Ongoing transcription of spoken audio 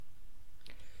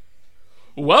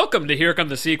Welcome to Here Come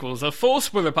the Sequels, a full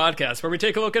spoiler podcast where we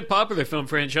take a look at popular film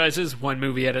franchises one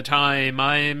movie at a time.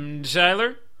 I'm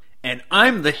Tyler. And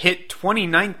I'm the hit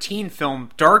 2019 film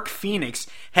Dark Phoenix,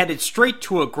 headed straight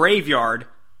to a graveyard.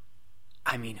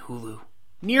 I mean Hulu.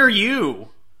 Near you.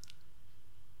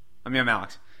 I'm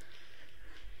Alex.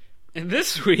 And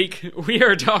this week, we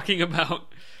are talking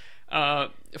about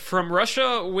From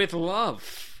Russia with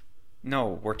Love.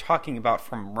 No, we're talking about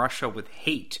From Russia with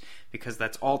Hate, because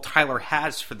that's all Tyler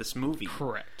has for this movie.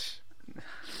 Correct.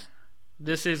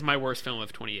 This is my worst film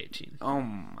of 2018. Oh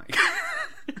my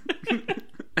god.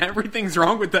 Everything's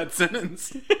wrong with that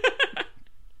sentence.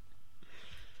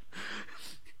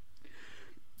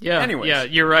 Yeah, Anyways. yeah,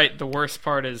 you're right. The worst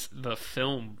part is the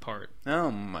film part. Oh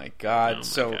my god.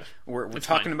 God. We're It's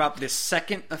talking fine. about the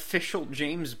second official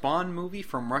James Bond movie,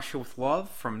 From Russia with Love,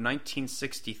 from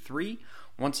 1963.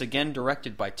 Once again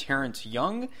directed by Terrence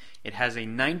Young. It has a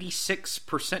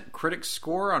 96% critic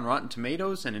score on Rotten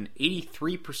Tomatoes and an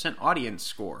 83% audience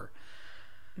score.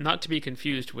 Not to be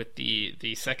confused with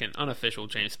the second unofficial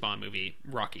James Bond movie,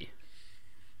 Rocky.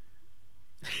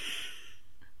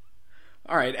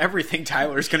 Alright, everything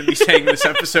Tyler's going to be saying this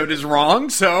episode is wrong,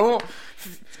 so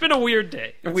It's been a weird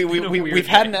day. we've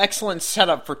had an excellent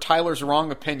setup for Tyler's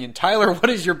wrong opinion. Tyler, what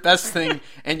is your best thing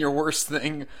and your worst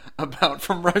thing about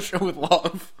From Russia with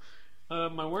Love?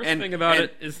 My worst thing about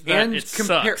it is that it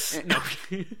sucks.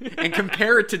 And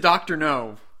compare it to Dr.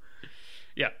 No.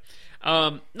 Yeah.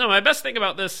 No, my best thing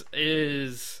about this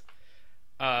is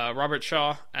Robert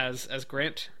Shaw as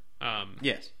Grant.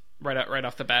 Yes. Right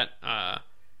off the bat.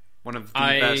 One of the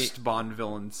best Bond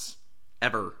villains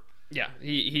ever. Yeah,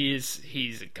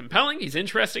 he's compelling. He's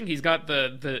interesting. He's got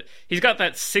he's got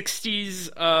that '60s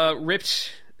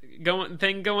ripped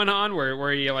going on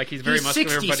where he's very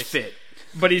muscular, 60s fit.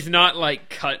 but he's not like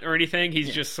cut or anything.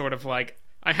 He's just sort of like,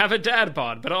 I have a dad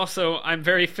bod, but also I'm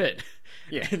very fit.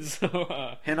 Yeah. And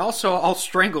so And also, I'll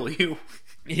strangle you.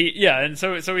 and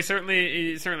so he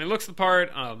certainly looks the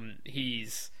part.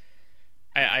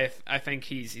 I think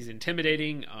he's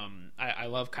intimidating. I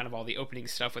love kind of all the opening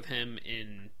stuff with him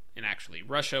in actually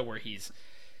Russia, where he's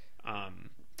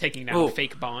taking down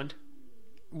fake Bond.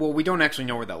 Well, we don't actually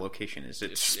know where that location is.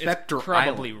 It's Spectre It's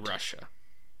probably Island. Russia.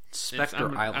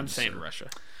 Spectre Island. I'm saying Russia.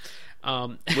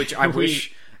 Which I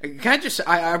wish... Can I just...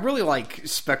 I really like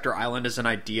Spectre Island as an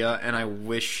idea, and I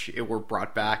wish it were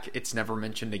brought back. It's never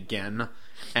mentioned again,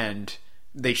 and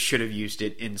they should have used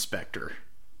it in Spectre.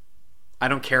 I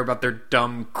don't care about their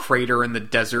dumb crater in the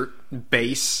desert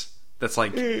base that's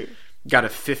like got a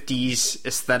 50s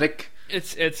aesthetic.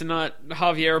 It's not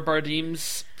Javier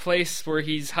Bardem's place where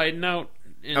he's hiding out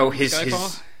in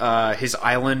his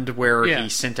island where he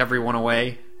sent everyone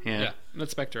away. Yeah,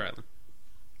 that's Spectre Island.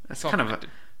 That's all kind connected.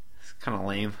 of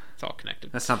lame. It's all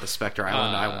connected. That's not the Spectre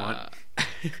Island I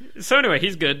want. So anyway,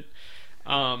 he's good.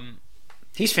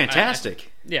 He's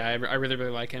fantastic. I really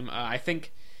like him. I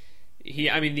think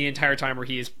the entire time where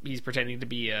he's pretending to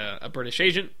be a British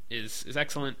agent is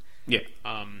excellent. Yeah.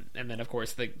 And then of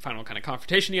course the final kind of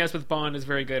confrontation he has with Bond is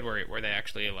very good, where they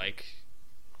actually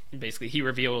basically he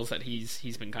reveals that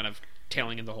he's been kind of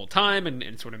tailing him the whole time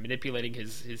and sort of manipulating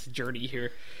his journey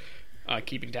here,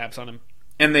 keeping tabs on him.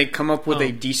 And they come up with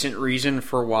a decent reason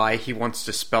for why he wants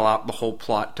to spell out the whole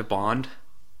plot to Bond.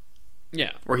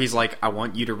 Yeah. Where he's like, I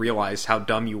want you to realize how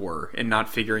dumb you were in not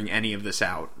figuring any of this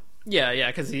out. Yeah,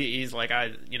 because he's like,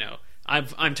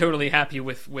 I'm totally happy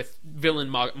with villain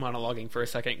monologuing for a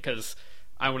second, because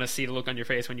I want to see the look on your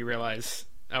face when you realize,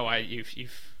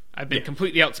 I've been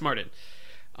completely outsmarted.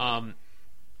 And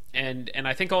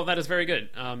I think all of that is very good.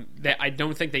 I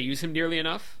don't think they use him nearly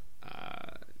enough.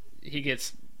 He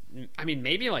gets,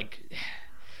 maybe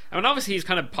obviously he's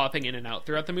kind of popping in and out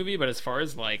throughout the movie, but as far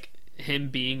as him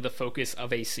being the focus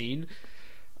of a scene,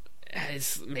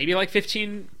 it's maybe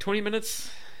 15-20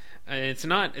 minutes. It's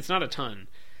not a ton.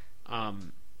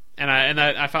 And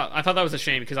I thought that was a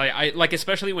shame, because I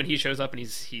especially when he shows up and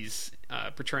he's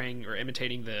portraying or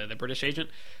imitating the British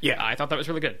agent. Yeah, I thought that was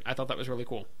really good. I thought that was really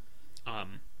cool.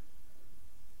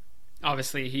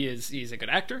 Obviously he's a good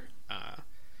actor.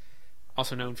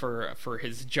 Also known for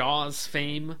his Jaws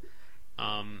fame.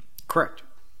 Correct.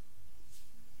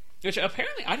 Which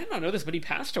apparently, I did not know this, but he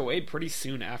passed away pretty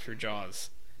soon after Jaws.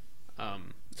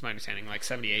 It's my understanding,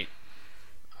 78.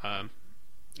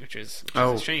 Which is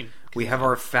a shame. We have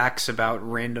our facts about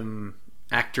random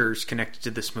actors connected to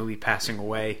this movie passing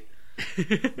away.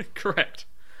 Correct.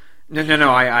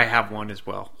 No, I have one as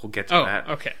well. We'll get to that.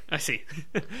 Okay, I see.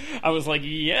 I was like,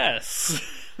 yes.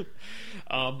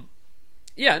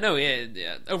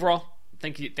 Overall,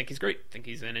 think he's great. Think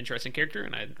he's an interesting character,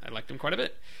 and I liked him quite a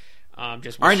bit.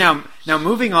 Just all right, now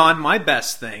moving on. My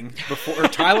best thing before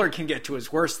Tyler can get to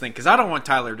his worst thing, because I don't want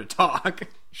Tyler to talk.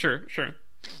 Sure.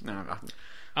 No.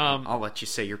 I'll let you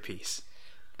say your piece.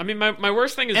 I mean, my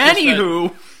worst thing is anywho.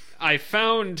 Just that I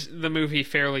found the movie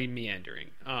fairly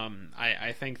meandering.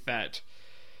 I think that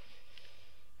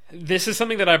this is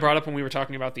something that I brought up when we were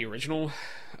talking about the original,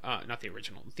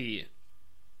 the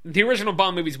original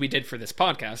Bond movies we did for this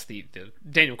podcast, the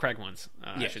Daniel Craig ones,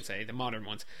 I should say, the modern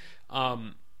ones.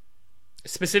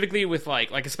 Specifically with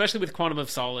like especially with Quantum of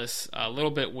Solace, a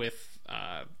little bit with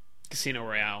Casino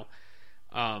Royale.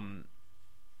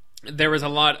 There was a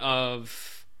lot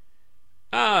of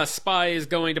spies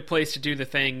going to place to do the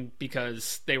thing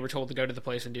because they were told to go to the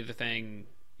place and do the thing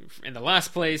in the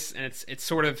last place, and it's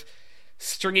sort of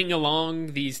stringing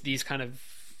along these kind of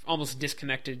almost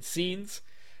disconnected scenes.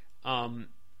 And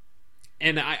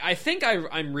I think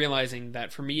I'm realizing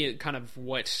that for me, kind of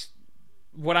what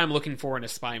I'm looking for in a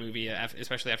spy movie,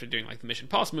 especially after doing like the Mission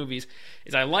Impossible movies,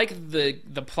 is I like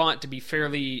the plot to be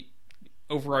fairly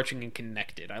overarching and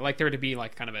connected. I like there to be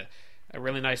like kind of a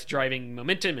really nice driving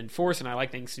momentum and force, and I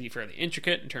like things to be fairly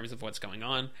intricate in terms of what's going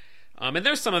on. And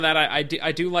there's some of that. I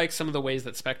do like some of the ways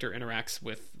that Spectre interacts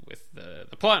with the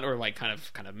plot, or like kind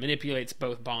of manipulates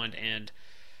both Bond and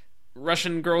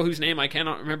Russian girl whose name I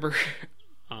cannot remember.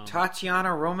 Tatiana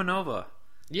Romanova.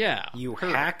 Yeah, you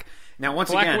hack. Now,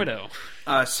 once Black again, Widow.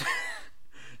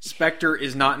 Spectre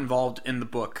is not involved in the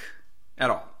book at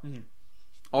all. Mm-hmm.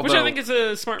 Although, which I think is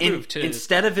a smart move, too.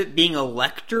 Instead of it being a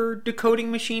Lecter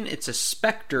decoding machine, it's a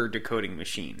Spectre decoding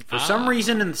machine. For some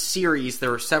reason in the series,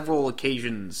 there are several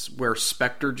occasions where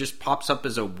Spectre just pops up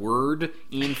as a word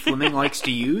Ian Fleming likes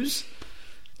to use.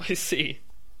 I see.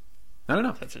 I don't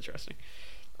know. That's interesting.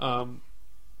 But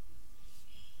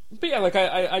yeah, like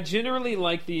I generally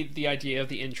like the idea of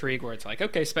the intrigue where it's like,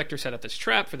 okay, Spectre set up this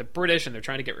trap for the British and they're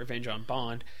trying to get revenge on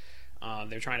Bond.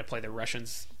 They're trying to play the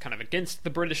Russians kind of against the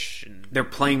British. And they're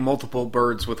playing multiple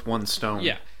birds with one stone.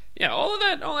 Yeah, all of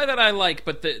that I like,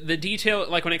 but the detail,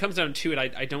 like when it comes down to it,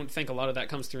 I don't think a lot of that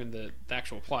comes through in the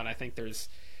actual plot. I think there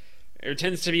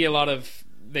tends to be a lot of,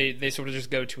 they sort of just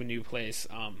go to a new place.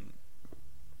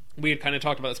 We had kind of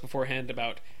talked about this beforehand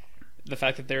about the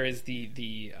fact that there is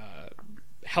the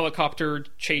helicopter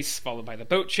chase followed by the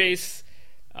boat chase.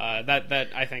 That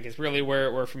I think is really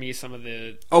where for me some of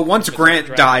the once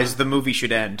Grant dies, the movie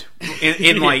should end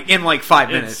in like 5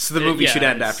 minutes. The movie should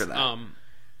end after that.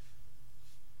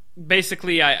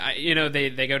 Basically, I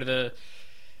they go to the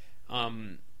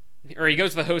or he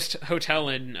goes to the hotel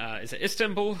in is it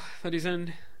Istanbul that he's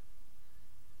in?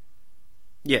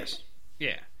 Yes.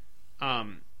 Yeah.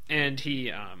 And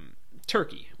he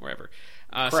Turkey, wherever,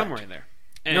 somewhere in there.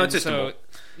 And no, it's Istanbul.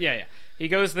 Yeah. He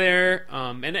goes there,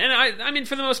 and I mean,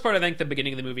 for the most part, I think the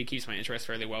beginning of the movie keeps my interest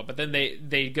fairly well. But then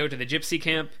they go to the gypsy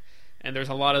camp, and there's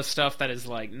a lot of stuff that is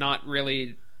like not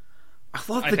really. I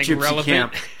love the gypsy relevant.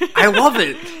 Camp. I love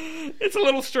it. It's a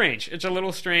little strange.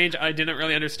 I didn't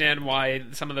really understand why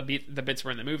some of the bits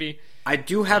were in the movie. I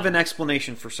do have an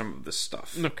explanation for some of this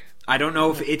stuff. Okay. I don't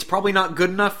know if it's probably not good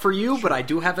enough for you, but I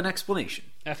do have an explanation.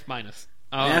 F-. F-.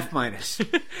 And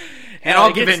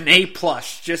I'll give it an A+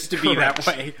 just to be that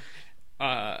way.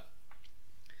 I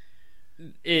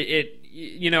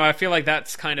feel like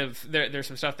that's kind of there's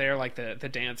some stuff there, like the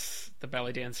dance, the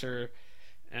belly dancer,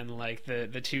 and like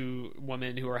the two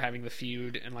women who are having the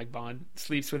feud, and like Bond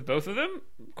sleeps with both of them? ?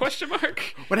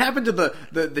 What happened to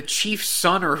the chief's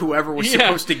son or whoever was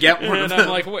supposed to get one of them? And I'm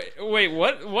like, wait,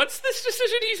 what's this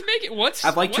decision he's making?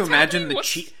 I'd like to imagine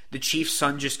the chief's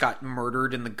son just got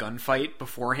murdered in the gunfight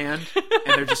beforehand,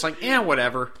 and they're just like,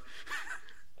 whatever.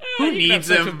 Who needs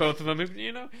him? With both of them,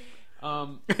 the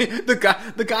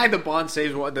guy that Bond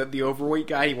saves, the overweight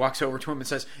guy, he walks over to him and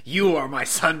says, "You are my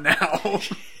son now."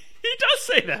 He does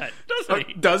say that, doesn't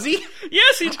he? Does he?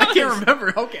 Yes, he does. I can't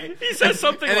remember. Okay, he says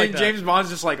something like that. And then James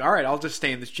Bond's just like, "All right, I'll just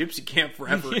stay in this gypsy camp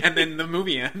forever," and then the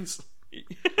movie ends.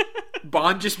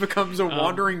 Bond just becomes a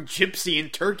wandering gypsy in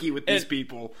Turkey with these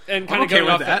people. And kind of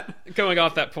going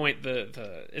off that point,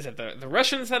 is it the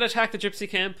Russians that attack the gypsy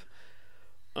camp?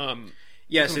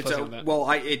 Yes, it's the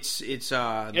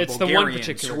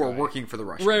Bulgarians who are working for the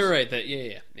Russians. Right.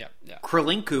 Yeah.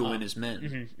 Krillinku and his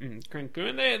men. Krillinku,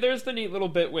 and there's the neat little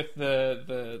bit with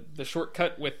the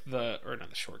shortcut with or not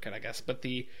the shortcut, I guess, but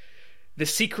the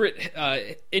secret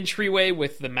entryway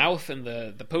with the mouth and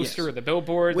the poster or the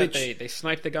billboard that they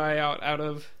sniped the guy out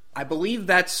of. I believe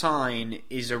that sign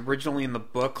is originally in the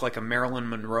book like a Marilyn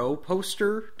Monroe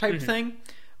poster type thing,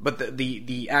 but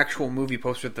the actual movie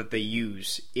poster that they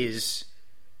use is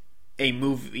a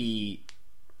movie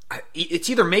it's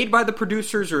either made by the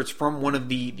producers or it's from one of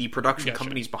the production Gotcha.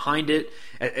 companies behind it.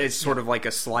 It's sort of like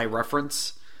a sly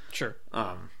reference. Sure.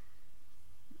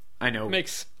 I know.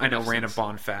 Makes I know enough random sense.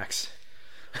 Bond facts.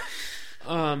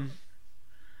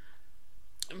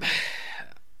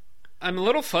 I'm a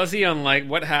little fuzzy on like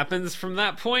what happens from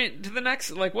that point to the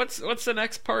next. Like, what's the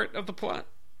next part of the plot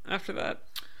after that?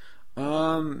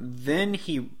 Then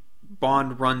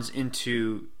Bond runs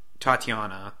into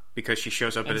Tatiana because she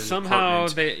shows up at his somehow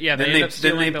apartment. they end up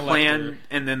stealing the plan, Lecter.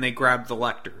 and then they grab the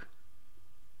Lecter.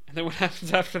 And then what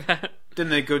happens after that? Then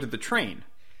they go to the train.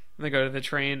 And they go to the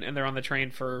train, and they're on the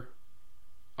train for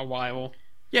a while.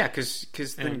 Yeah,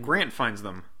 because then Grant finds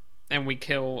them. And we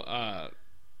kill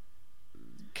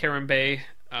Karen Bay,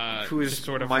 who is just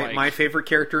sort of my favorite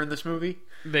character in this movie.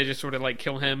 They just sort of like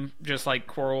kill him, just like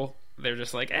Quirrell. They're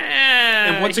just like,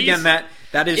 And once again,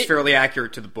 that is fairly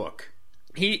accurate to the book.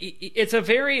 It's a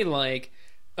very like,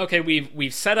 okay,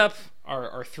 we've set up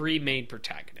our three main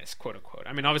protagonists, quote unquote.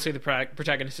 I mean, obviously the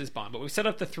protagonist is Bond, but we've set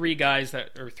up the three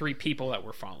people that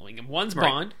we're following, and one's Right.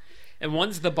 Bond, and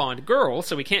one's the Bond girl,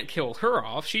 so we can't kill her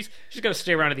off. She's going to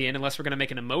stay around at the end unless we're going to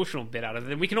make an emotional bit out of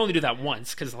it. And we can only do that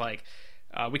once because like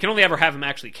we can only ever have him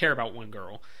actually care about one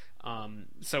girl.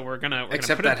 So we're gonna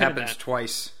Except put a that pin in happens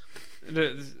twice.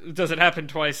 Does it happen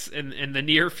twice in the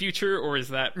near future, or is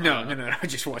that No,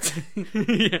 just once.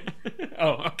 Yeah.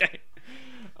 Oh, okay.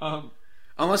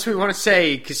 Unless we want to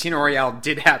say Casino Royale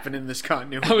did happen in this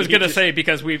continuity. I was gonna say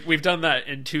because we've done that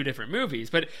in two different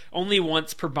movies, but only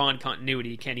once per Bond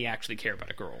continuity can he actually care about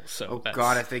a girl. So Oh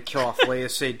God, if they kill off Léa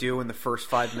Seydoux in the first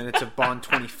 5 minutes of Bond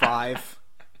 25.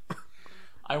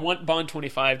 I want Bond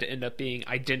 25 to end up being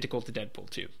identical to Deadpool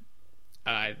 2.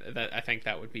 I think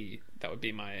that would be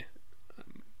my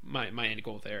end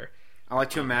goal there. I like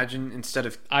to imagine instead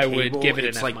of I would Cable, give it an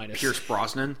it's F like minus. Pierce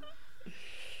Brosnan.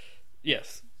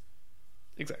 Yes,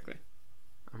 exactly.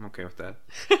 I'm okay with that.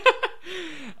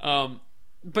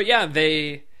 But yeah,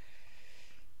 they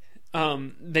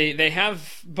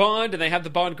have Bond and they have the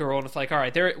Bond girl, and it's like, all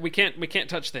right, we can't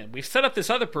touch them. We've set up this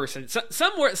other person,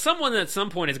 someone at some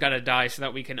point has got to die so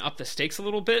that we can up the stakes a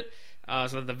little bit, so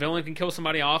that the villain can kill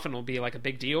somebody off and it'll be like a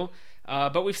big deal.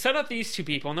 But we've set up these two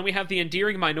people, and then we have the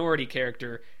endearing minority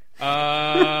character.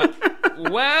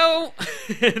 Well,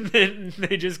 and then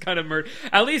they just kind of murder.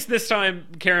 At least this time,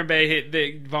 Karen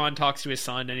Bay, Vaughn talks to his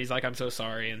son, and he's like, "I'm so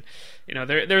sorry," and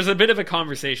there's a bit of a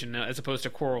conversation as opposed to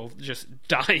Quirrell just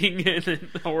dying and then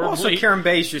horribly. Also, Karen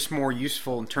Bay's just more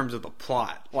useful in terms of the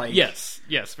plot. Like, yes,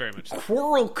 very much so.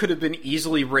 Quirrell could have been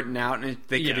easily written out, and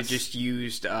they could have Yes. just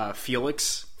used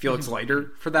Felix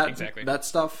Leiter for that Exactly. that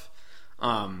stuff.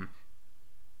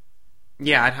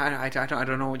 Yeah, I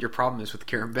don't know what your problem is with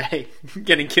Karen Bay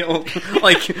getting killed.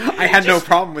 Like, I had no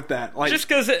problem with that. Like, Just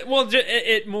because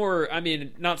it more. I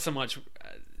mean, not so much.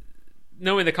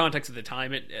 Knowing the context of the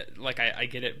time, I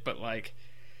get it, but like,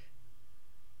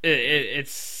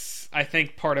 it's I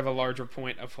think part of a larger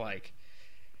point of like,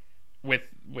 with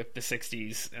the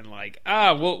 '60s and like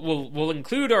we'll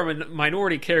include our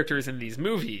minority characters in these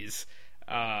movies,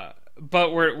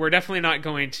 but we're definitely not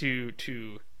going to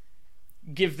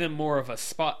give them more of a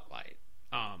spotlight.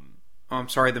 I'm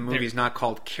sorry, the movie's not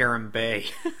called Karen Bay.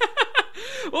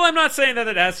 Well, I'm not saying that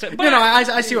it has to. But No,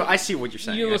 I see what you're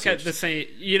saying. you I look see at what the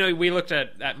you're same. We looked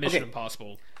at Mission Okay.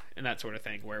 Impossible and that sort of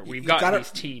thing, where we've You got gotta-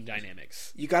 these team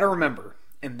dynamics. You got to remember,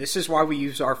 and this is why we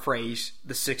use our phrase,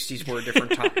 the 60s were a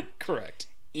different time. Correct.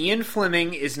 Ian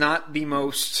Fleming is not the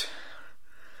most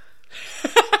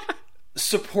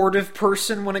supportive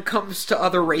person when it comes to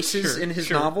other races Sure, in his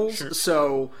sure, novels. sure.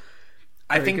 So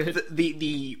I Very think good.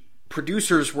 the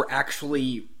producers were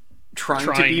actually trying to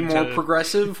Trying be more to-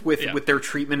 progressive with, Yeah. with their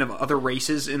treatment of other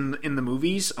races in the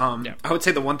movies. Yeah. I would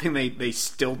say the one thing they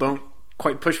still don't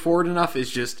quite push forward enough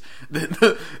is just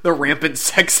the rampant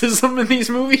sexism in these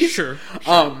movies. Sure.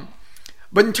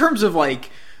 But in terms of like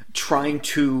trying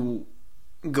to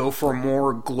go for a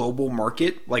more global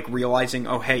market, like realizing,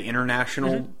 oh hey,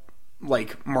 international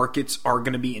like markets are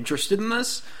going to be interested in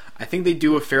this, I think they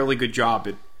do a fairly good job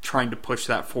at trying to push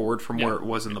that forward from where it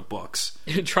was in the books.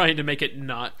 Trying to make it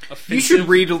not offensive. You should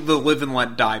read the Live and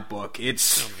Let Die book.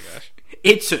 It's Oh my gosh.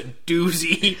 it's a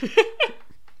doozy.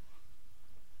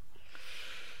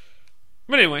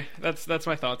 But anyway, that's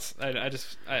my thoughts.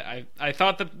 I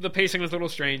thought that the pacing was a little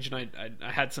strange, and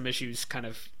I had some issues kind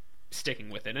of sticking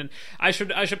with it. And I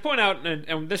should point out,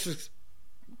 and this is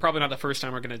probably not the first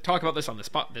time we're going to talk about this on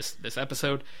this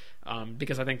episode,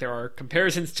 because I think there are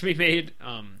comparisons to be made.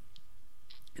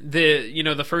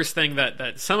 The first thing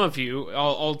that some of you,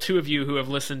 all two of you who have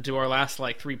listened to our last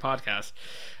like 3 podcasts,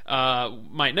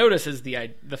 might notice is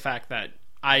the fact that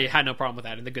I had no problem with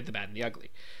that in The Good, the Bad, and the Ugly.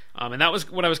 And that was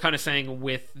what I was kind of saying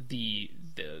with the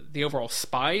overall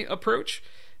spy approach,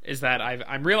 is that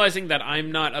I'm realizing that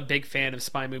I'm not a big fan of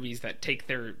spy movies that take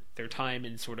their time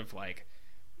in sort of like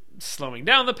slowing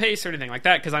down the pace or anything like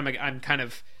that, because I'm kind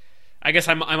of, I guess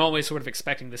I'm always sort of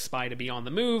expecting the spy to be on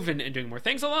the move and doing more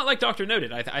things, a lot like Dr. No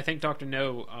did. I think Dr.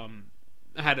 No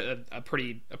had a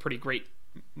pretty great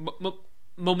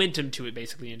momentum to it,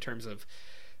 basically, in terms of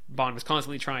Bond was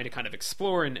constantly trying to kind of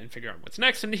explore and figure out what's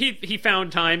next, and he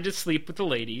found time to sleep with the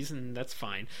ladies, and that's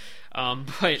fine.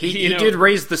 But he did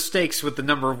raise the stakes with the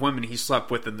number of women he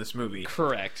slept with in this movie.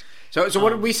 Correct. So what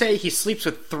did we say? He sleeps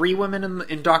with 3 women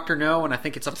in Dr. No, and I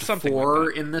think it's up to 4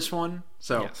 like in this one.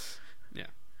 So yes, yeah.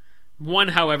 One,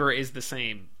 however, is the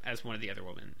same as one of the other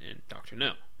women in Dr.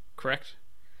 No. Correct.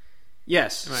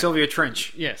 Yes, right. Sylvia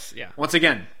Trench. Yes, yeah. Once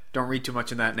again, don't read too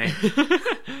much in that name.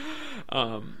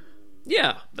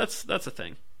 Yeah, that's a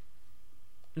thing.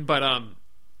 But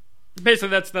basically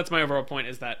that's my overall point,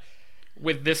 is that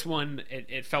with this one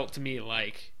it felt to me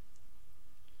like,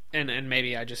 and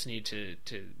maybe I just need to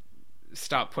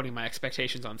stop putting my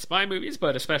expectations on spy movies,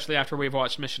 but especially after we've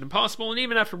watched Mission Impossible, and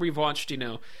even after we've watched,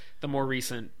 the more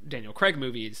recent Daniel Craig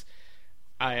movies,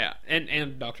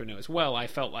 and Dr. No as well, I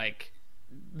felt like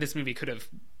this movie could have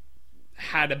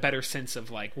had a better sense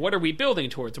of like, what are we building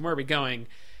towards and where are we going.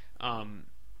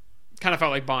 Kind of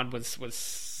felt like Bond was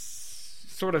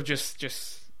sort of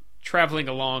just traveling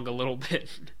along a little bit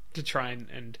to try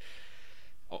and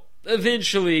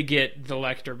eventually get the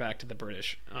Lecter back to the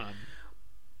British.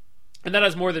 And that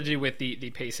has more to do with the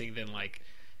pacing than like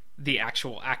the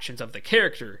actual actions of the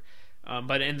character.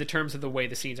 But in the terms of the way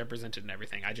the scenes are presented and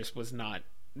everything, I just was not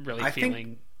really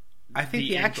feeling. I think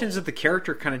the actions of the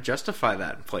character kind of justify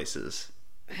that in places.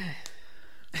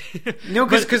 No,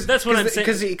 because that's what I'm saying.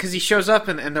 Because he shows up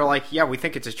and they're like, yeah, we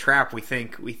think it's a trap. We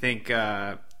think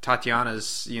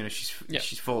Tatiana's,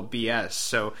 she's full of BS.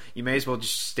 So you may as well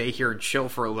just stay here and chill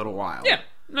for a little while. Yeah,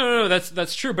 no,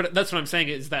 that's true. But that's what I'm saying,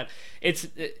 is that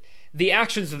the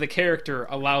actions of the character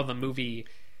allow the movie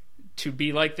to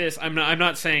be like this. I'm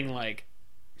not saying like.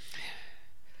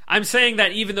 I'm saying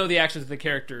that even though the actions of the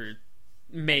character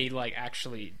may like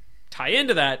actually tie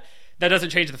into that, that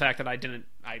doesn't change the fact that I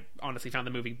honestly found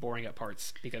the movie boring at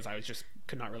parts, because I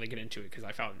could not really get into it because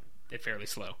I found it fairly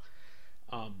slow.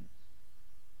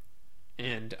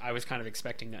 And I was kind of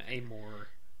expecting a more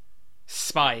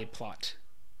spy plot.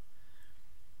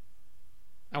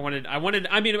 I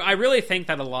really think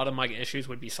that a lot of my issues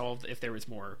would be solved if there was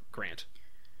more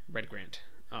Red Grant.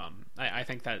 I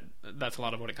think that's a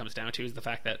lot of what it comes down to, is the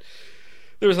fact that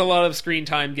there's a lot of screen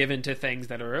time given to things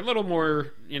that are a little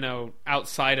more,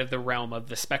 outside of the realm of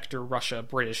the Spectre, Russia,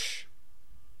 British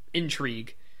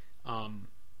intrigue,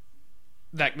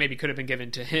 that maybe could have been given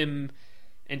to him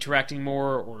interacting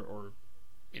more, or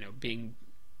being.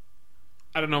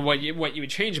 I don't know what you would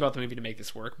change about the movie to make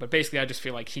this work, but basically I just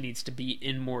feel like he needs to be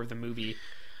in more of the movie.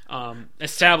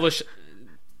 Establish.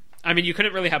 I mean, you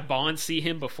couldn't really have Bond see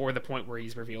him before the point where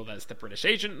he's revealed as the British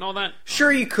agent and all that.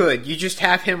 Sure, you could. You just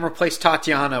have him replace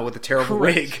Tatiana with a terrible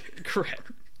wig. Correct.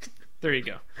 There you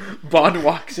go. Bond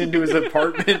walks into his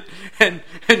apartment and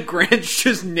Grant's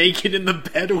just naked in the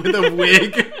bed with a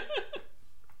wig.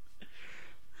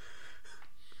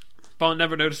 Bond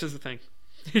never notices a thing.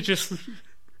 He just...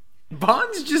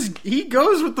 he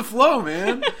goes with the flow,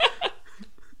 man.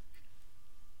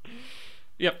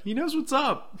 Yep. He knows what's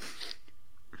up.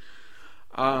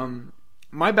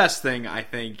 My best thing, I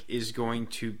think, is going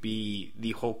to be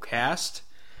the whole cast.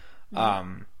 I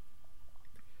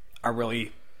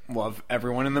really love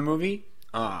everyone in the movie.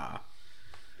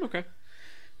 Okay.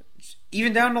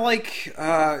 Even down to like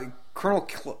Colonel.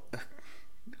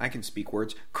 I can speak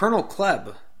words. Colonel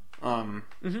Klebb.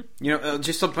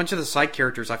 Just a bunch of the side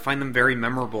characters. I find them very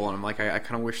memorable, and I'm like, I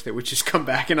kind of wish they would just come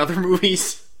back in other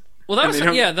movies. Well, that was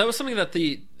something that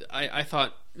I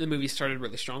thought the movie started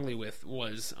really strongly with,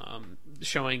 was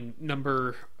showing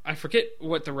number. I forget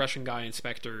what the Russian guy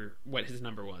inspector, what his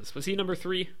number was. Was he number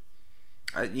 3?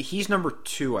 He's number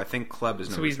 2. I think Klebb is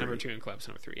number 3. So he's number 2 and Klebb's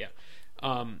number 3.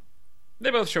 Yeah.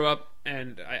 They both show up,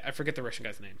 and I forget the Russian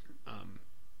guy's name.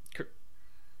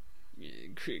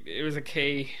 It was a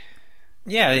K.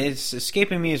 Yeah, it's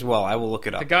escaping me as well. I will look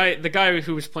it up. The guy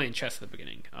who was playing chess at the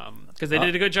beginning, because they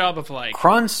did a good job of like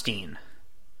Kronstein.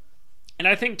 And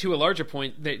I think to a larger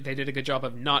point, they did a good job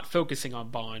of not focusing on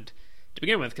Bond to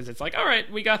begin with, because it's like, all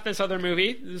right, we got this other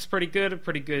movie. This is pretty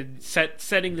good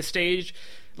setting the stage.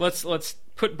 Let's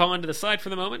put Bond to the side for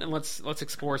the moment, and let's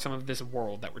explore some of this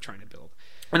world that we're trying to build.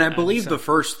 And I believe the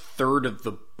first third of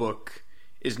the book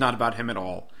is not about him at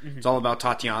all. Mm-hmm. It's all about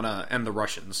Tatiana and the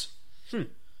Russians.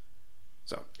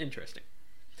 So interesting.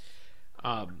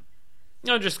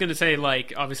 I'm just gonna say,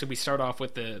 like, obviously we start off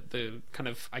with the kind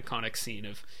of iconic scene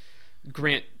of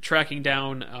Grant tracking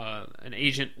down an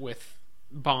agent with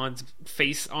Bond's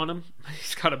face on him.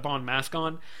 He's got a Bond mask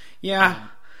on. Yeah.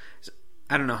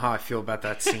 I don't know how I feel about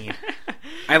that scene.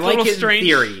 I like it strange. in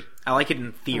theory. I like it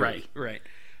in theory. Right.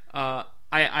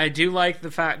 I do like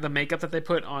the makeup that they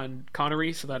put on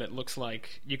Connery, so that it looks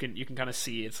like you can kind of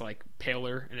see it's like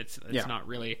paler, and it's not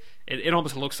really. It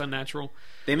almost looks unnatural.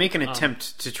 They make an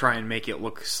attempt to try and make it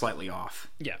look slightly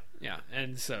off. Yeah,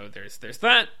 and so there's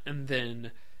that, and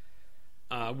then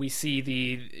we see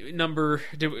the number.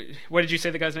 What did you say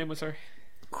the guy's name was? Sorry,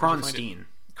 Kronstein.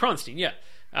 Kronstein, yeah.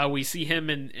 We see him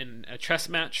in a chess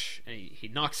match, and he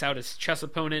knocks out his chess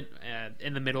opponent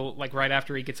in the middle, like right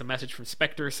after he gets a message from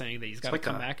Spectre saying that he's got to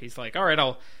come back. He's like, all right,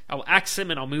 I'll axe him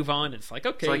and I'll move on. And it's like,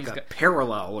 okay. It's like a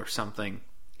parallel or something.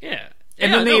 Yeah.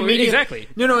 And then they immediately, exactly.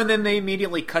 and then they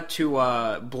immediately cut to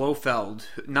Blofeld,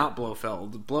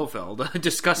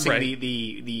 discussing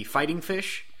the fighting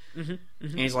fish. Mm-hmm.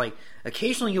 And he's like,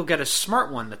 occasionally you'll get a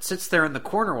smart one that sits there in the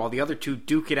corner while the other two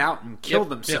duke it out and kill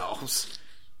themselves. Yep.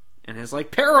 And it's like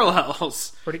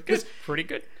parallels. Pretty good.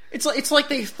 It's like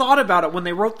they thought about it when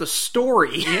they wrote the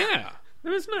story. Yeah, it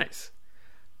was nice.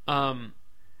 And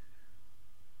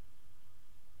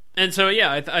so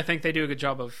I think they do a good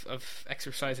job of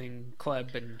exercising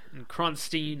Klebb and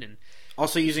Kronstein, and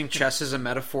also using chess as a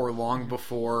metaphor long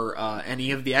before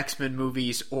any of the X-Men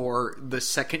movies or the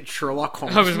second Sherlock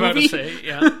Holmes movie. I was about to say,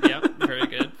 yeah,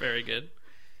 very good.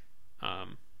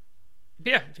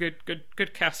 Yeah,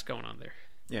 good cast going on there.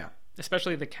 Yeah.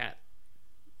 Especially the cat.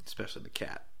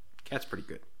 Cat's pretty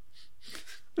good.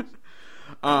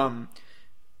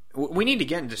 We need to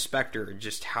get into Spectre and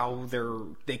just how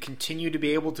they continue to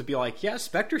be able to be like, yeah,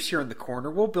 Spectre's here in the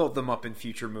corner. We'll build them up in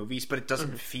future movies, but it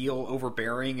doesn't feel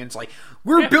overbearing. And it's like,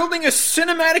 we're building a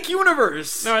cinematic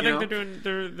universe. No, I think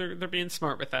they're being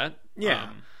smart with that.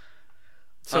 Yeah.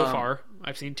 So far,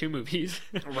 I've seen 2 movies.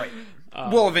 Right.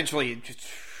 Well, eventually it just...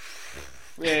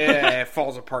 it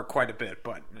falls apart quite a bit,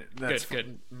 but that's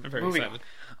good. I'm very excited.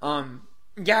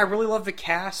 Yeah, I really love the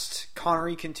cast.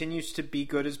 Connery continues to be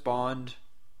good as Bond.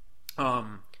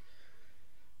 I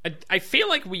feel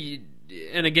like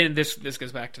and again, this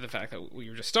goes back to the fact that we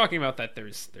were just talking about, that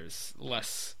there's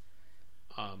less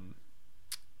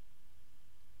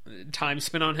time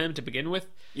spent on him to begin with.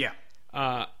 Yeah.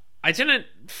 I didn't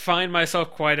find myself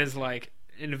quite as like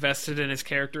invested in his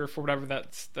character for whatever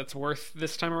that's worth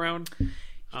this time around.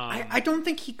 I don't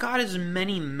think he got as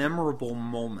many memorable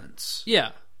moments.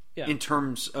 Yeah. In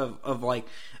terms of like,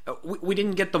 we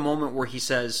didn't get the moment where he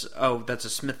says, "Oh, that's a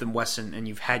Smith & Wesson, and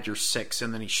you've had your 6,"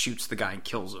 and then he shoots the guy and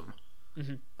kills him.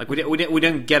 Mm-hmm. Like we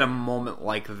didn't get a moment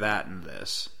like that in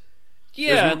this.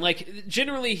 Yeah, and like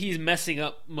generally he's messing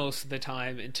up most of the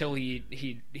time until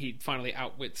he finally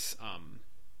outwits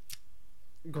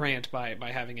Grant by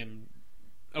having him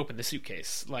open the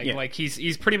suitcase. Like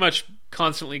he's pretty much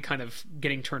constantly kind of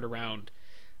getting turned around.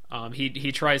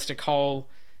 He tries to call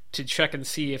to check and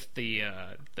see if the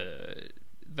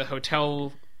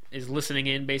hotel is listening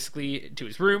in basically to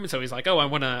his room. So he's like, "Oh, I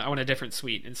want a different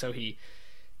suite," and so he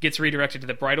gets redirected to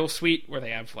the bridal suite where they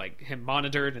have like him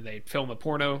monitored and they film a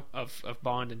porno of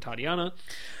Bond and Tatiana.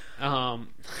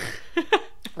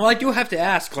 Well, I do have to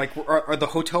ask, like, are the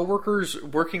hotel workers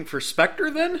working for Spectre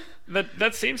then?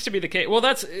 That seems to be the case. Well,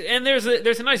 there's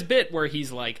a nice bit where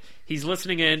he's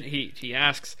listening in. He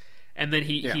asks, and then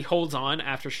he holds on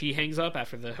after she hangs up,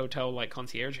 after the hotel like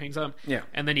concierge hangs up. Yeah.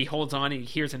 And then he holds on and he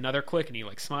hears another click and he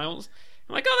like smiles.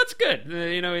 I'm like, oh, that's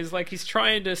good. He's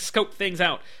trying to scope things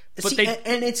out. But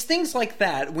and it's things like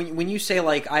that when you say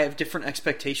like I have different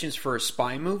expectations for a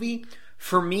spy movie.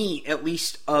 For me, at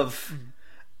least, of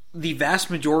the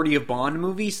vast majority of Bond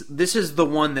movies, this is the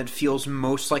one that feels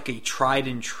most like a tried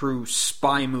and true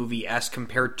spy movie as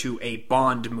compared to a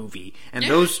Bond movie. And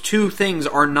those two things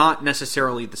are not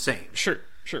necessarily the same. Sure.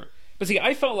 But see,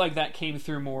 I felt like that came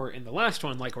through more in the last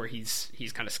one, like where he's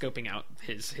kind of scoping out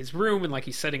his room and like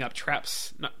he's setting up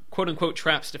traps, not quote unquote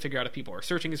traps, to figure out if people are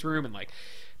searching his room, and like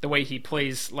the way he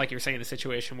plays, like you're saying, the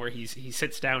situation where he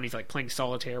sits down, he's like playing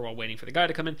solitaire while waiting for the guy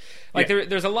to come in. Like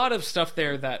there's a lot of stuff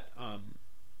there that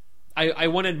I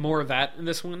wanted more of that in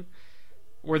this one.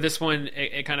 Where this one,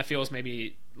 it kind of feels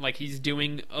maybe like he's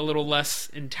doing a little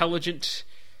less intelligent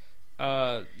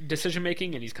decision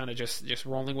making, and he's kind of just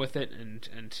rolling with it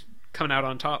and coming out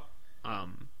on top.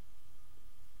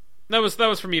 That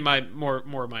was for me more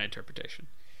of my interpretation,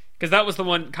 because that was the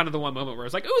one moment where I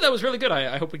was like, oh, that was really good.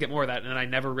 I hope we get more of that, and I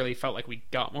never really felt like we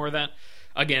got more of that.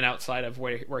 Again, outside of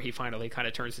where he finally kind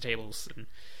of turns the tables and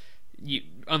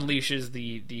unleashes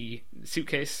the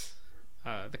suitcase.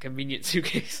 the convenient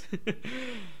suitcase.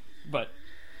 But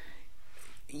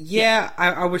yeah,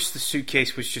 I wish the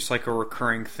suitcase was just like a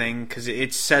recurring thing, because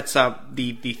it sets up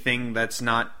the thing that's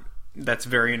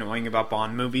very annoying about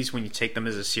Bond movies when you take them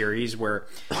as a series, where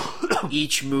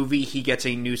each movie he gets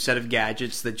a new set of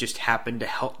gadgets that just happen to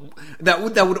help, that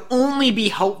would only be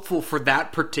helpful for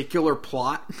that particular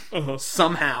plot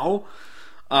somehow.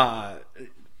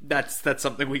 That's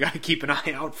something we got to keep an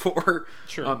eye out for,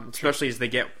 especially as they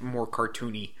get more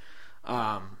cartoony.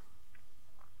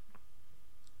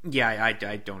 Yeah, I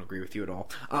don't agree with you at all.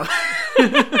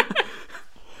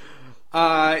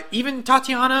 Even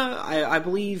Tatiana, I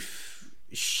believe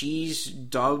she's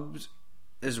dubbed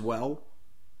as well.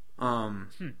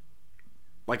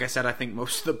 Like I said, I think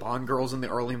most of the Bond girls in the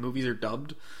early movies are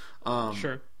dubbed.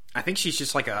 Sure. I think she's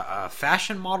just like a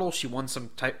fashion model. She won some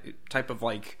type of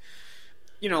like,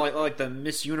 like the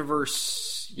Miss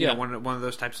Universe, you know, one of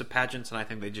those types of pageants, and I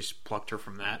think they just plucked her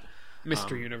from that.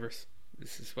 Mr. Universe.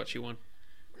 This is what she won.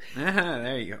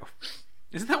 There you go.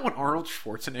 Isn't that what Arnold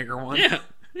Schwarzenegger won?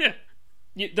 Yeah.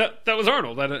 That was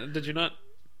Arnold. Did you not?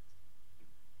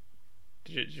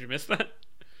 Did you miss that?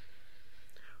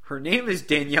 Her name is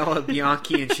Daniela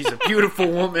Bianchi, and she's a beautiful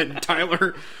woman,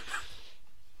 Tyler.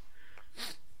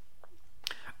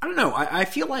 I don't know. I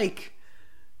feel like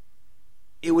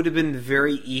it would have been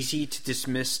very easy to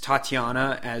dismiss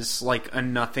Tatiana as like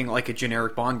a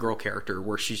generic Bond girl character,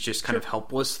 where she's just kind of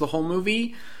helpless the whole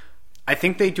movie. I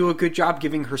think they do a good job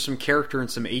giving her some character and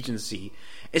some agency.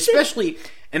 Especially,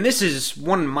 and this is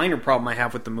one minor problem I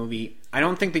have with the movie, I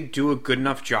don't think they do a good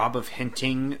enough job of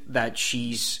hinting that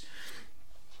she's...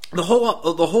 The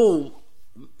whole...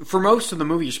 For most of the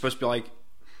movie, you're supposed to be like,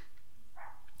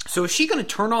 so is she going to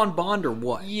turn on Bond or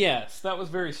what? Yes, that was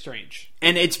very strange.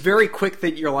 And it's very quick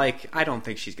that you're like, I don't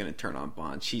think she's going to turn on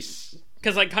Bond.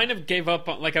 Because I kind of gave up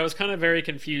on... Like, I was kind of very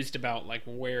confused about, like,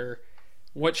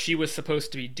 what she was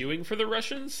supposed to be doing for the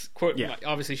Russians.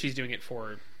 Obviously, she's doing it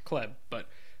for Klebb, but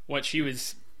what she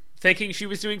was thinking she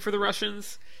was doing for the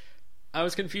Russians, I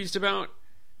was confused about.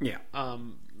 Yeah.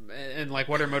 And like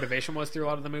what her motivation was through a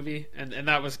lot of the movie, and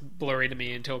that was blurry to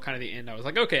me until kind of the end. I was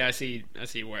like, okay, I see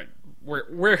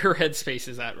where her headspace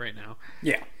is at right now.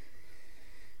 Yeah.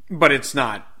 But it's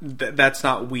not. That's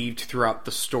not weaved throughout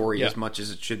the story as much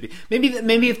as it should be.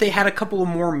 Maybe if they had a couple of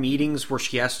more meetings where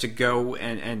she has to go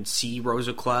and see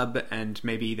Rosa Klebb, and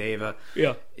maybe they have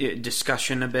a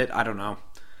discussion a bit. I don't know.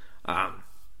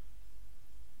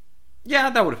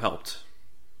 Yeah, that would have helped.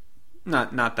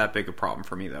 Not that big a problem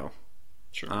for me though.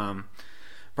 Sure.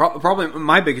 Probably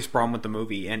my biggest problem with the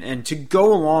movie, and to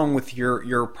go along with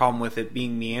your problem with it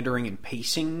being meandering and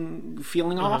pacing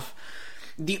feeling off.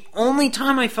 The only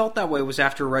time I felt that way was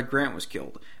after Red Grant was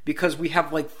killed, because we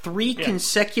have like 3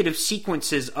 consecutive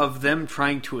sequences of them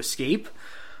trying to escape.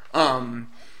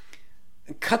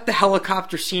 Cut the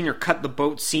helicopter scene or cut the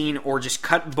boat scene, or just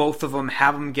cut both of them,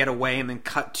 have them get away, and then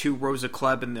cut to Rosa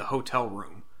Klebb in the hotel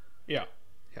room. Yeah.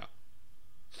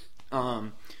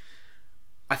 I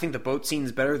think the boat scene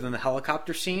is better than the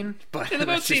helicopter scene, but the boat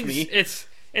that's just me.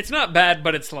 It's not bad,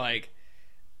 but it's like...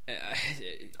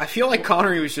 I feel like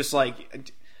Connery was just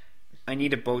like, I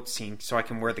need a boat scene so I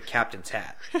can wear the captain's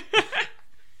hat.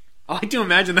 I like to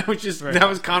imagine that was just that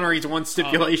was Connery's one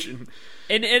stipulation.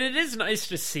 And it is nice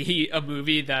to see a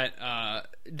movie that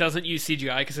doesn't use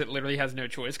CGI, because it literally has no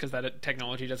choice, because that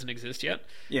technology doesn't exist yet.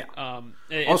 Yeah.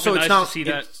 Also, it's nice to see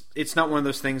that it's not one of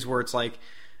those things where it's like,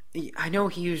 I know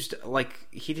he used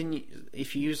he didn't.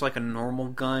 If you use like a normal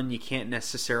gun, you can't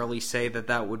necessarily say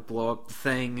that would blow up the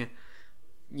thing.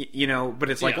 But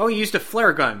it's like, he used a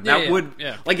flare gun. That would...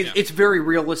 It's very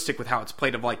realistic with how it's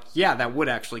played, of like, that would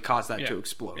actually cause that to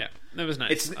explode. Yeah, that was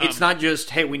nice. It's not just,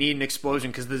 hey, we need an explosion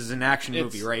because this is an action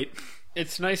movie, right?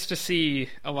 It's nice to see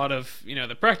a lot of,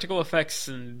 the practical effects,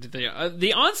 and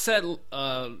the on-set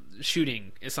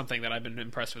shooting is something that I've been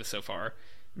impressed with so far.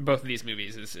 Both of these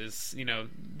movies is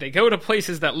they go to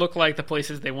places that look like the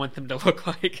places they want them to look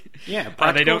like. Yeah,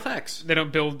 practical effects. They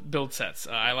don't build sets.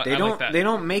 I like that. They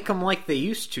don't make them like they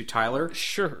used to, Tyler.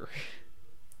 Sure.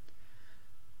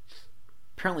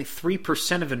 Apparently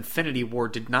 3% of Infinity War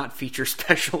did not feature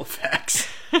special effects.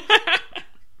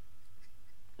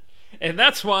 And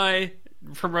that's why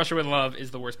From Russia with Love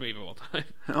is the worst movie of all time.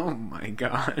 Oh my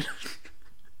god.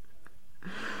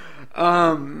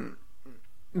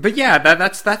 But yeah,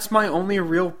 that's my only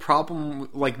real problem,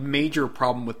 like major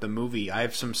problem with the movie. I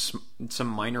have some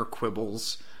minor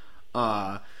quibbles.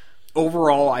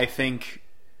 Overall, I think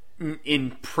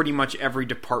in pretty much every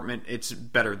department, it's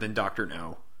better than Dr.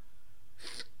 No.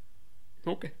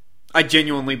 Okay. I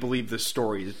genuinely believe the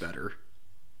story is better.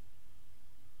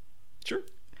 Sure.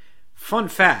 Fun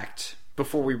fact,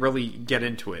 before we really get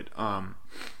into it.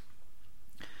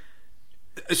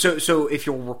 So if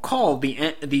you'll recall,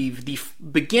 the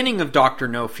beginning of Dr.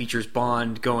 No features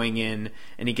Bond going in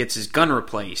and he gets his gun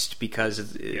replaced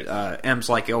because M's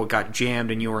like, oh, it got jammed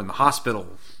and you were in the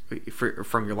hospital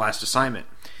from your last assignment.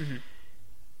 Mm-hmm.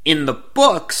 In the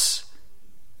books,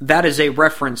 that is a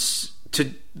reference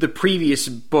to the previous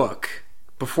book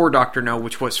before Dr. No,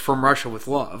 which was From Russia with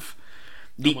Love.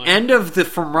 The end of the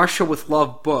From Russia with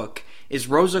Love book is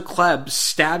Rosa Klebb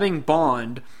stabbing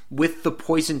Bond with the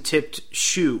poison-tipped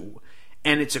shoe,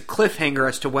 and it's a cliffhanger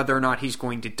as to whether or not he's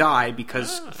going to die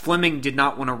because Fleming did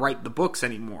not want to write the books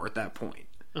anymore at that point.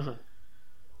 Uh-huh.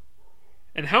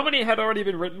 And how many had already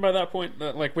been written by that point?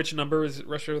 Like, which number is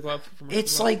Russia with Love?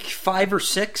 It's like 5 or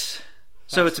 6,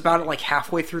 so it's about like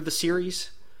halfway through the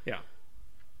series. Yeah.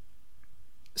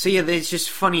 So yeah, it's just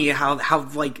funny how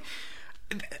like,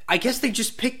 I guess they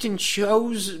just picked and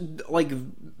chose like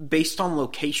based on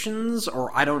locations,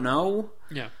 or I don't know.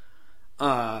 Yeah.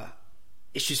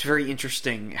 It's just very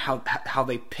interesting how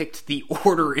they picked the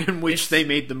order in which they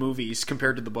made the movies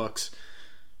compared to the books.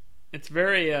 It's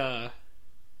very well,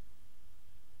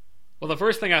 the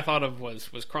first thing I thought of was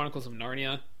Chronicles of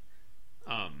Narnia.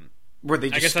 Where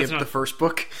they just skipped the first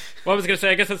book. Well, I was going to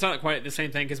say, I guess that's not quite the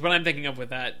same thing, because what I'm thinking of with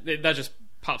that just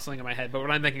pops something in my head, but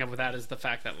what I'm thinking of with that is the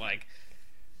fact that, like,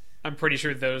 I'm pretty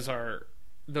sure those were,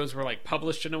 like,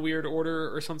 published in a weird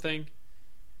order or something.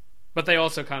 But they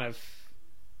also kind of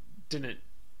didn't...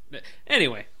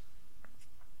 Anyway.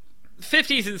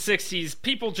 50s and 60s,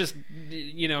 people just,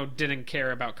 didn't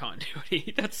care about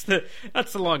continuity. That's the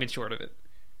long and short of it.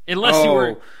 Unless you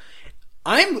were...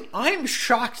 I'm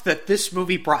shocked that this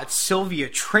movie brought Sylvia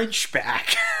Trench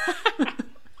back.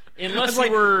 Unless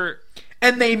you were...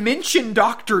 And they mentioned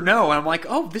Dr. No, and I'm like,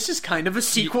 oh, this is kind of a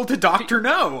sequel to Dr.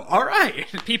 No. All right.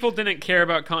 People didn't care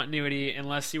about continuity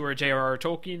unless you were J.R.R.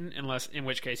 Tolkien, in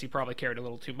which case you probably cared a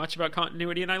little too much about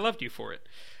continuity, and I loved you for it.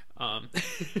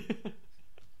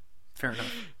 Fair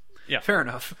enough. Yeah. Fair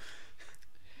enough.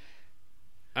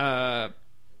 Karen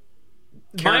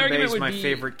Bay's my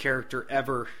favorite character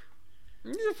ever.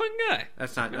 He's a fun guy.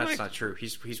 That's not true.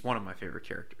 He's one of my favorite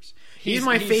characters. He's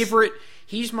my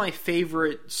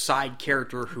favorite side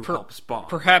character who helps Bond.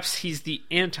 Perhaps he's the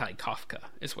anti-Kafka,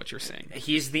 is what you're saying.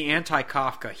 He's the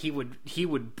anti-Kafka. He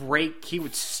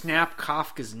would snap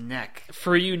Kafka's neck.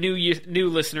 For you new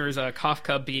listeners,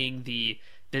 Kafka being the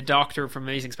Doctor from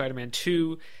Amazing Spider-Man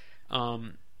 2,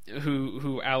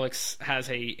 who Alex has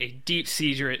a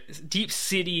deep-seated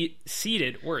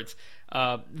vitriol.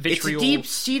 It's a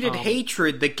deep-seated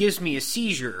hatred that gives me a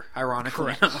seizure,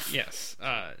 ironically enough. Yes.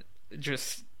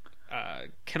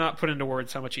 Cannot put into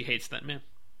words how much he hates that man.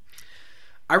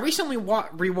 I recently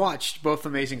rewatched both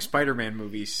Amazing Spider-Man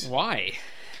movies. Why?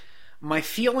 My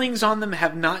feelings on them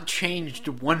have not changed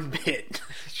one bit.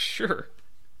 Sure.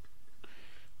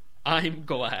 I'm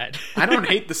glad. I don't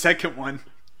hate the second one.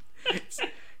 It's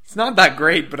not that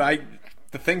great, but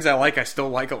the things I like, I still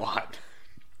like a lot.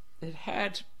 It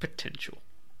had potential.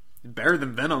 Better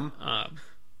than Venom.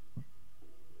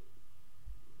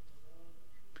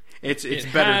 It's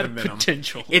better than Venom.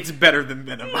 Potential. It's better than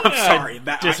Venom. I'm sorry.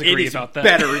 I disagree about that.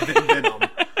 Better than Venom.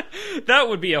 That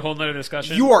would be a whole nother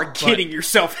discussion. You are kidding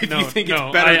yourself if you think it's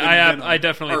better than Venom. I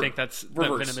definitely think that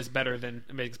Venom is better than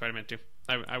Amazing Spider-Man 2.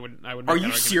 I would. Are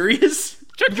you serious?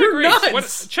 You're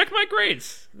nuts. Check my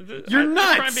grades. You're nuts.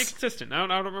 I'm trying to be consistent. I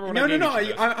don't remember what I gave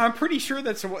you. I'm pretty sure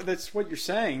that's what you're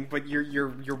saying, but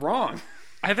you're wrong.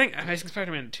 I think Amazing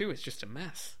Spider-Man 2 is just a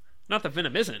mess. Not that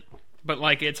Venom isn't, but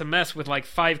like it's a mess with like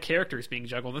 5 characters being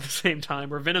juggled at the same time,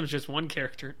 where Venom's just one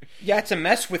character. Yeah, it's a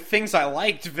mess with things I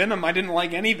liked. Venom, I didn't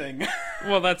like anything.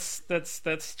 Well, that's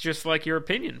just like your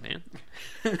opinion, man.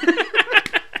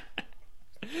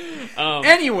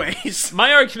 Anyways,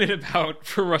 my argument about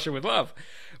For Russia with Love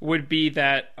would be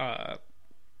that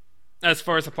as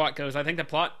far as the plot goes, I think the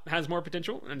plot has more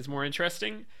potential and is more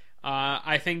interesting.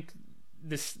 I think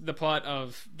the plot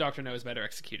of Dr. No is better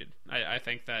executed. I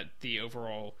think that the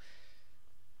overall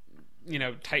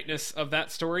tightness of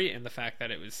that story and the fact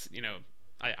that it was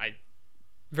I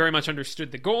very much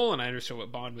understood the goal and I understood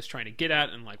what Bond was trying to get at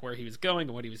and like where he was going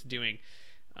and what he was doing.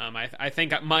 I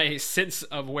think my sense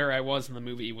of where I was in the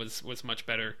movie was much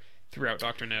better throughout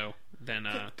Dr. No than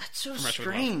that's so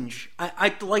strange. I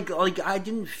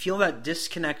didn't feel that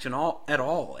disconnect at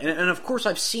all. And of course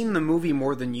I've seen the movie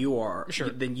more than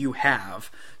you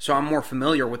have, so I'm more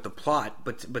familiar with the plot.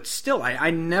 But still, I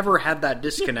never had that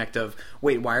disconnect of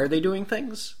wait, why are they doing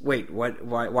things? Wait, what?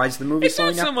 Why is the movie? It's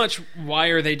not so much why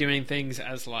are they doing things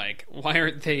as like why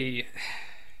aren't they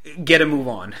get a move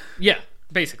on? Yeah,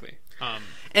 basically.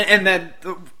 And that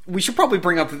we should probably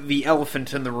bring up the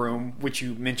elephant in the room, which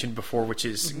you mentioned before, which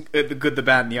is the good, the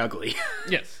bad, and the ugly.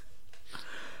 Yes.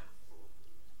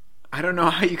 I don't know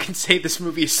how you can say this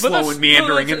movie is slow and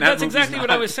meandering, and that's exactly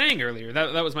what I was saying earlier.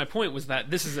 That was my point, was that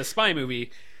this is a spy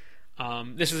movie.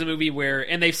 This is a movie where,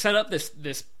 and they've set up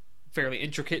this fairly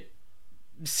intricate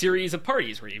series of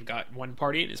parties where you've got one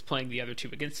party and is playing the other two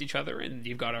against each other, and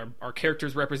you've got our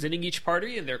characters representing each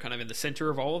party, and they're kind of in the center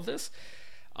of all of this.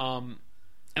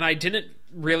 And I didn't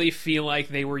really feel like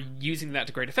they were using that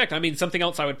to great effect. I mean, something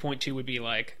else I would point to would be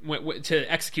like,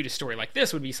 to execute a story like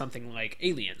this would be something like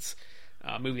Aliens,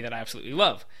 a movie that I absolutely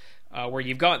love, where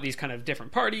you've got these kind of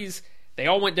different parties. They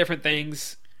all want different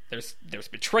things. There's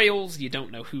betrayals. You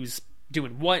don't know who's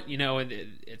doing what. You know, and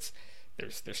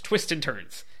there's twists and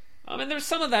turns. And there's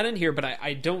some of that in here, but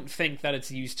I don't think that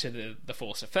it's used to the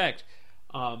fullest effect.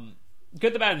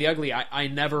 Good, the Bad, and the Ugly, I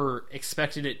never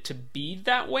expected it to be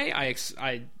that way.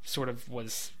 I sort of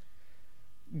was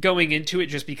going into it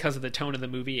just because of the tone of the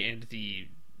movie and the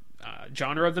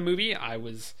genre of the movie. I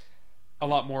was a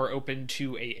lot more open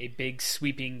to a big,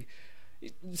 sweeping,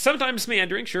 sometimes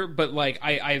meandering, sure, but like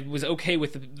I was okay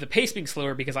with the pace being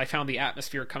slower because I found the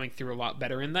atmosphere coming through a lot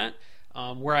better in that.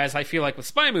 Whereas I feel like with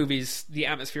spy movies, the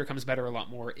atmosphere comes better a lot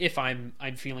more if I'm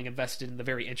feeling invested in the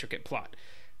very intricate plot.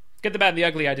 Good, the Bad, and the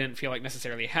Ugly, I didn't feel like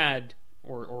necessarily had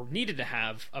or needed to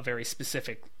have a very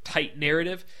specific, tight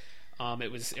narrative.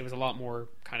 It was a lot more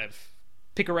kind of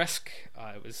picaresque.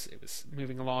 It was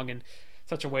moving along in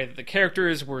such a way that the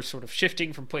characters were sort of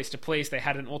shifting from place to place. They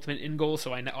had an ultimate end goal,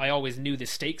 so I always knew the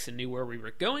stakes and knew where we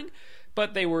were going,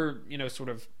 but they were, sort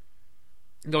of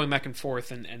going back and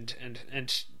forth and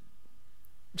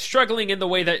struggling in the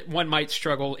way that one might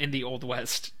struggle in the Old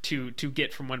West to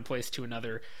get from one place to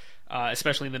another,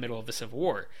 especially in the middle of the Civil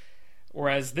War.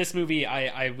 Whereas this movie,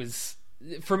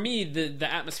 for me,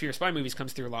 the atmosphere of spy movies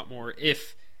comes through a lot more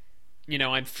if,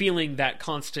 I'm feeling that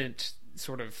constant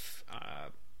sort of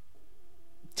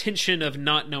tension of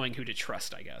not knowing who to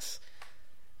trust, I guess.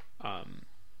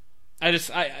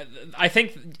 I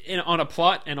think on a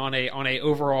plot and on a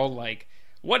overall, like,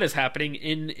 what is happening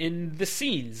in the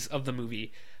scenes of the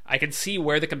movie, I can see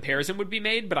where the comparison would be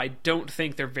made, but I don't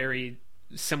think they're very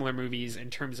similar movies in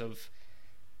terms of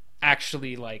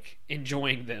actually, like,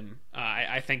 enjoying them.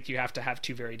 I think you have to have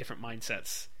two very different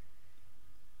mindsets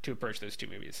to approach those two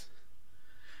movies.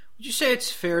 Would you say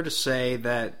it's fair to say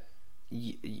that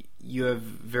you have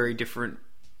very different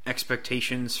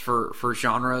expectations for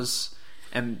genres,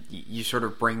 and you sort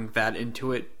of bring that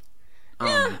into it?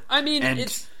 Yeah, I mean,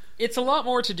 it's a lot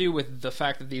more to do with the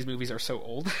fact that these movies are so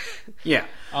old. Yeah.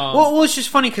 Well, it's just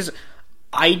funny because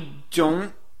I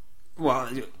don't.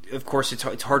 Well, of course,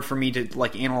 it's hard for me to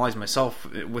like analyze myself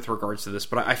with regards to this,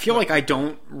 but I feel like I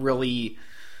don't really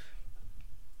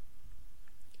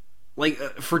like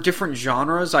for different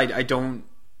genres. I don't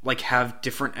like have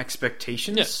different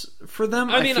expectations for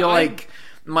them. I feel like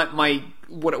my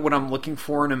what I'm looking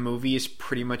for in a movie is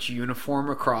pretty much uniform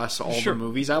across all the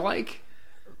movies I like.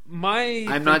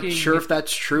 I'm not sure if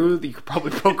that's true. You could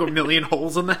probably poke a million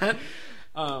holes in that.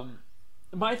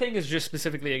 My thing is just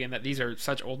specifically, again, that these are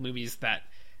such old movies that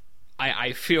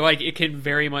I feel like it can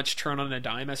very much turn on a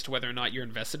dime as to whether or not you're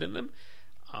invested in them.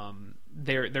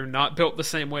 They're not built the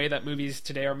same way that movies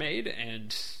today are made,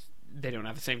 and they don't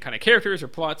have the same kind of characters or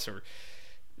plots, or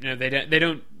they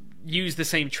don't use the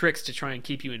same tricks to try and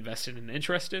keep you invested and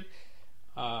interested.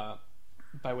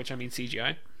 By which I mean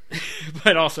CGI,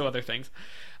 but also other things.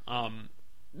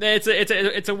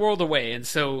 It's a world away, and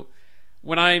so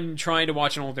when I'm trying to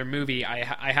watch an older movie,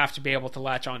 I have to be able to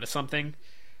latch on to something,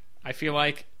 I feel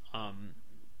like,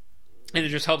 and it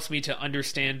just helps me to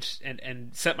understand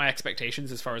and set my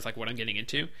expectations as far as like what I'm getting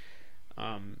into.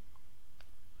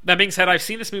 That being said, I've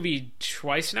seen this movie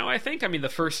twice now, I think. I mean, the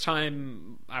first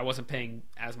time I wasn't paying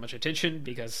as much attention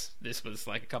because this was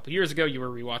like a couple years ago. You were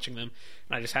rewatching them,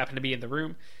 and I just happened to be in the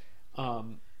room.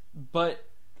 But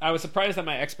I was surprised that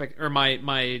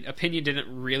my opinion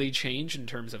didn't really change in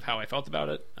terms of how I felt about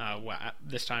it.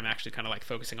 This time, actually, kind of like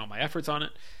focusing on my efforts on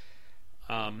it.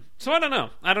 So I don't know.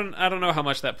 I don't know how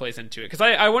much that plays into it, because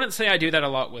I wouldn't say I do that a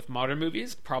lot with modern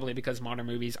movies. Probably because modern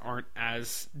movies aren't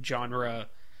as genre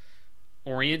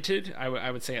oriented.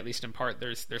 I would say, at least in part,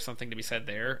 there's something to be said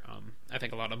there. I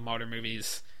think a lot of modern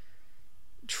movies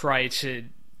try to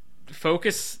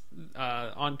focus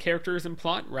on characters and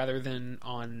plot rather than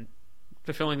on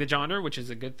fulfilling the genre, which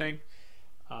is a good thing.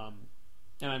 And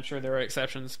I'm sure there are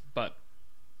exceptions, but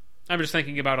I'm just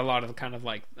thinking about a lot of the kind of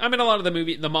like, I mean, a lot of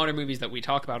the modern movies that we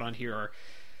talk about on here are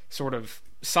sort of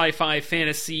sci-fi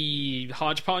fantasy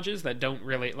hodgepodges that don't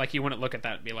really, like, you wouldn't look at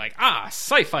that and be like,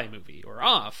 sci-fi movie or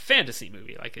fantasy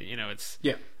movie. Like, it's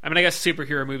I mean, I guess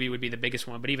superhero movie would be the biggest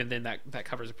one, but even then that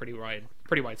covers a pretty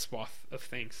wide swath of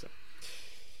things. So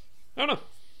I don't know.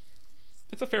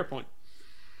 It's a fair point.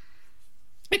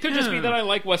 It could just be that I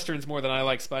like westerns more than I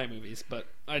like spy movies, but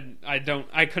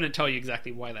I couldn't tell you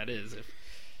exactly why that is.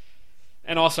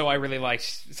 And also, I really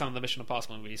liked some of the Mission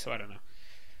Impossible movies, so I don't know.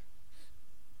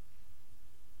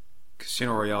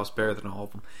 Casino Royale is better than all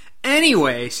of them.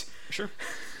 Anyways. Sure.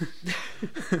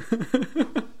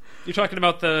 You're talking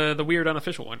about the weird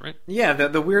unofficial one, right? Yeah,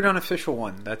 the weird unofficial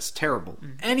one. That's terrible.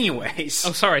 Anyways.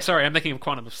 Oh, sorry. I'm thinking of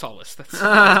Quantum of Solace. That's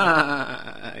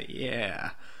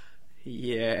yeah.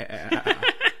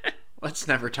 Let's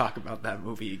never talk about that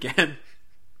movie again.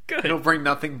 Good. It'll bring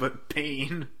nothing but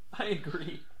pain. I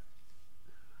agree.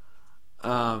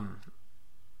 I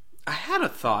had a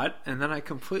thought, and then I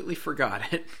completely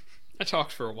forgot it. I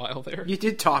talked for a while there. You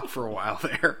did talk for a while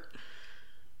there.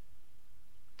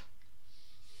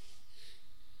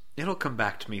 It'll come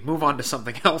back to me. Move on to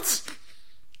something else.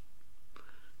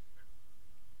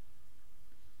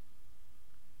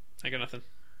 I got nothing.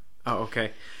 Oh,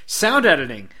 okay. Sound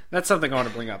editing. That's something I want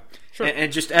to bring up. Sure.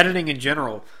 And just editing in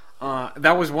general.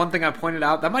 That was one thing I pointed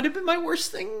out. That might have been my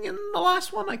worst thing in the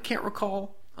last one. I can't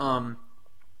recall.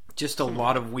 Just a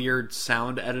lot of weird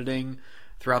sound editing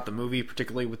throughout the movie,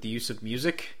 particularly with the use of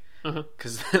music.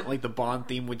 Because like the Bond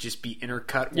theme would just be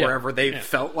intercut wherever they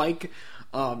felt like.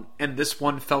 And this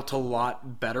one felt a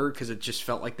lot better because it just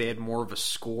felt like they had more of a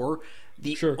score.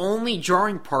 The only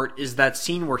jarring part is that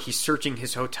scene where he's searching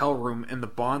his hotel room and the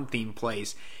Bond theme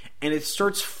plays, and it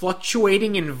starts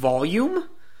fluctuating in volume.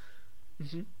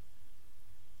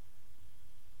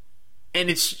 And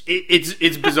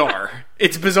it's bizarre.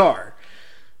 It's bizarre.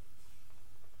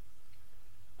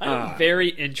 I'm very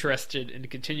interested in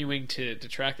continuing to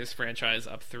track this franchise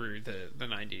up through the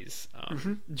 90s.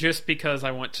 Just because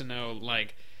I want to know,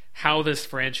 like, how this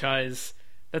franchise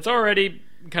that's already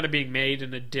kind of being made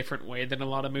in a different way than a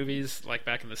lot of movies, like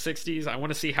back in the 60s. I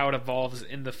want to see how it evolves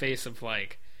in the face of,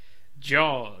 like,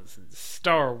 Jaws and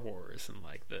Star Wars and,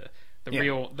 like, the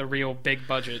real big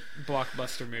budget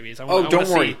blockbuster movies.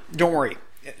 Don't worry.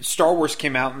 Star Wars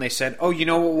came out and they said, "Oh, you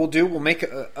know what we'll do? We'll make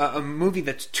a movie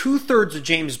that's 2/3 a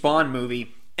James Bond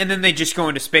movie," and then they just go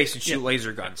into space and shoot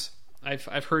laser guns.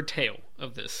 I've heard tale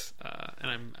of this,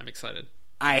 and I'm excited.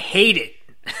 I hate it.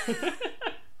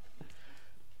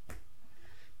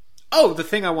 Oh, the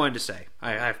thing I wanted to say,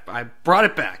 I brought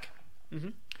it back.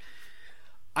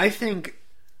 I think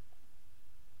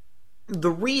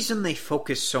the reason they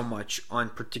focus so much on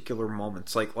particular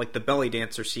moments, like the belly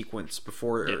dancer sequence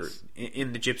before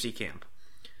in the gypsy camp,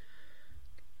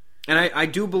 and I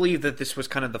do believe that this was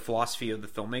kind of the philosophy of the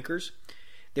filmmakers.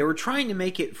 They were trying to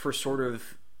make it for sort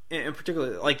of, in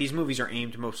particular, like these movies are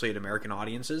aimed mostly at American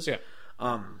audiences.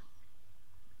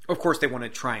 Of course, they want to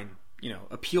try and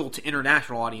appeal to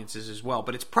international audiences as well,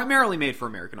 but it's primarily made for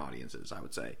American audiences, I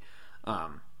would say.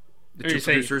 The two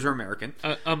producers are American.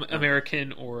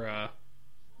 American or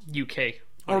UK. Audience.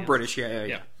 Or British,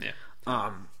 yeah.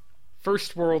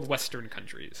 First world Western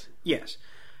countries. Yes.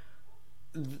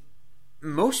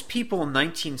 Most people in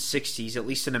 1960s, at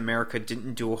least in America,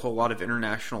 didn't do a whole lot of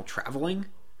international traveling.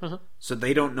 So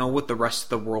they don't know what the rest of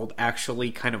the world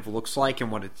actually kind of looks like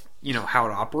and what it, how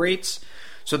it operates.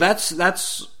 So that's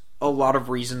a lot of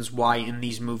reasons why in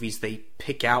these movies they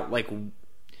pick out like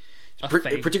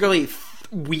particularly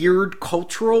weird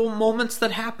cultural moments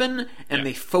that happen and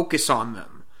they focus on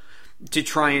them to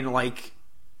try and like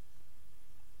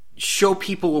show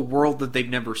people a world that they've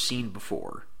never seen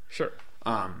before. Sure.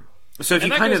 So if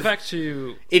and you that kind goes of back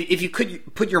to if you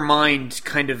could put your mind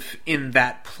kind of in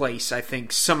that place, I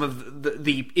think some of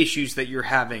the issues that you're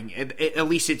having, at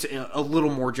least it's a little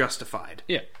more justified.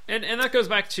 Yeah, and that goes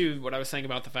back to what I was saying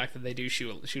about the fact that they do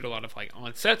shoot a lot of like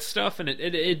on set stuff, and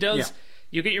it does. Yeah.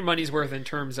 You get your money's worth in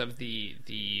terms of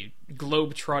the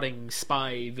globe-trotting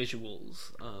spy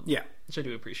visuals. Which I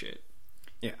do appreciate.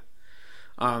 Yeah.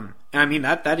 And I mean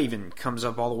that even comes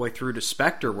up all the way through to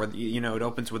Spectre, where it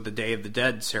opens with the Day of the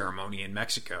Dead ceremony in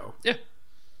Mexico. Yeah,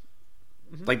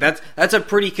 like that's a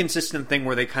pretty consistent thing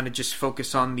where they kind of just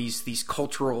focus on these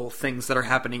cultural things that are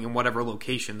happening in whatever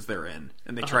locations they're in,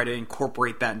 and they try to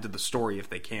incorporate that into the story if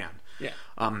they can. Yeah.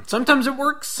 Sometimes it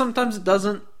works, sometimes it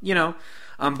doesn't.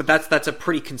 But that's a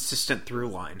pretty consistent through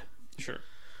line. Sure.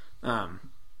 And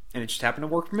it just happened to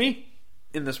work for me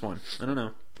in this one. I don't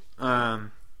know.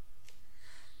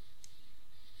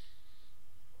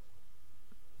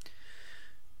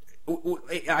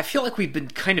 I feel like we've been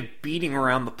kind of beating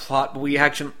around the plot, but we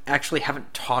actually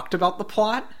haven't talked about the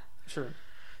plot. Sure.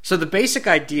 So the basic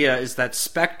idea is that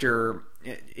Spectre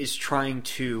is trying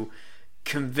to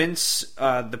convince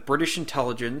the British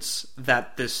intelligence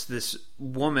that this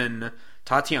woman,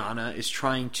 Tatiana, is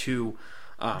trying to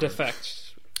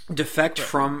defect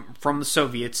from the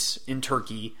Soviets in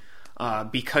Turkey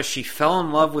because she fell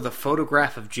in love with a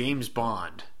photograph of James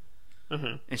Bond.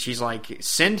 Mm-hmm. And she's like,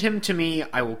 send him to me,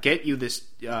 I will get you this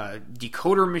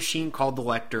decoder machine called the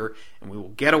Lecter, and we will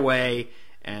get away,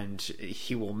 and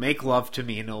he will make love to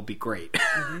me, and it'll be great.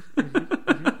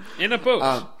 In a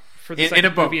boat. For the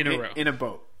second movie in a row. In a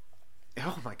boat.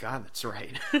 Oh my god, that's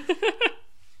right.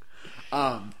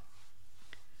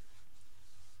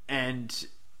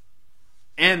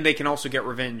 And they can also get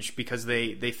revenge because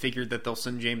they figured that they'll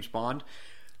send James Bond.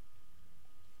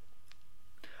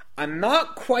 I'm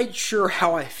not quite sure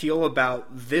how I feel about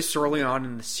this early on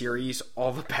in the series,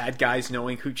 all the bad guys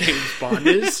knowing who James Bond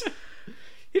is.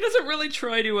 He doesn't really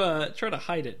try to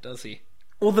hide it, does he?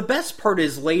 Well, the best part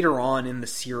is later on in the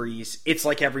series, it's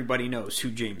like everybody knows who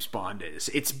James Bond is.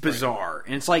 It's bizarre. Right.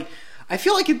 And it's like, I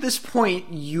feel like at this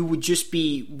point, you would just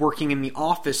be working in the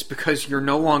office because you're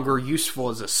no longer useful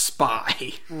as a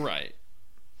spy. Right.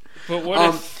 But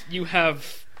what if you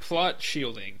have plot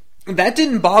shielding? That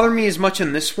didn't bother me as much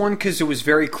in this one because it was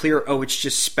very clear, it's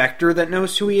just Spectre that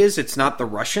knows who he is. It's not the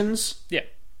Russians. Yeah.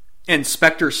 And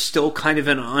Spectre's still kind of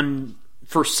an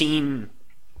unforeseen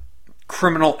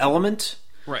criminal element.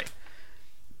 Right.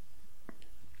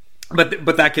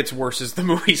 But that gets worse as the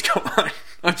movies go on.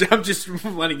 I'm just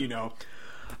letting you know.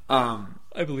 I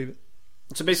believe it.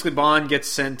 So basically Bond gets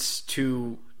sent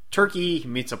to Turkey. He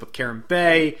meets up with Karen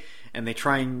Bay, and they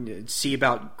try and see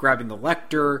about grabbing the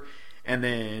Lecter. And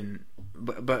then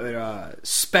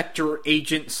Spectre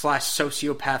agent /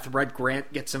 sociopath Red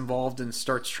Grant gets involved and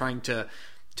starts trying to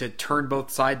turn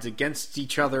both sides against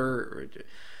each other.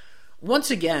 Once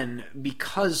again,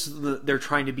 because they're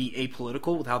trying to be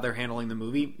apolitical with how they're handling the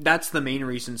movie, that's the main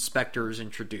reason Spectre is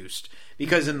introduced.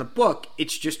 Because in the book,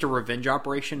 it's just a revenge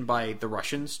operation by the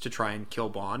Russians to try and kill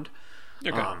Bond.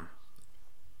 Okay.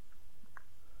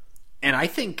 And I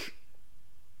think,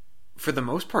 for the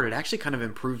most part, it actually kind of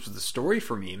improves the story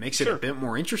for me. It makes it a bit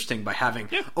more interesting by having,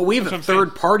 we have a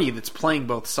third party that's playing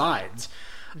both sides.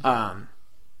 I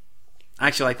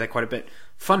actually like that quite a bit.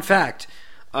 Fun fact,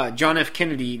 John F.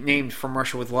 Kennedy named From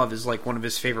Russia with Love is like one of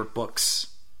his favorite books.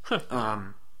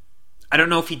 I don't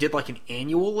know if he did like an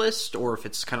annual list or if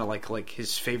it's kind of like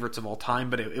his favorites of all time,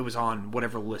 but it was on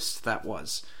whatever list that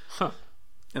was.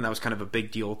 And that was kind of a big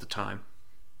deal at the time.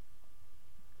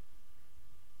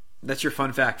 That's your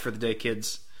fun fact for the day,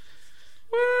 kids.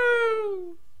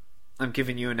 Woo! I'm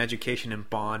giving you an education in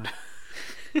Bond.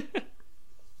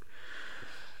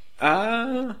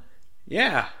 Yeah.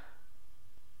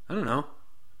 I don't know.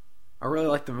 I really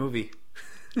like the movie.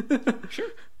 Sure.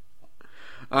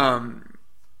 I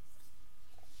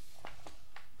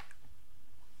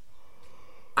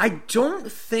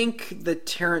don't think that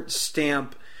Terrence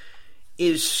Stamp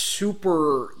is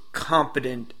super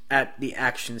competent at the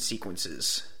action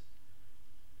sequences.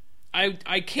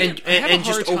 I can't. And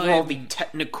just overall the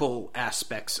technical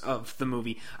aspects of the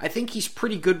movie. I think he's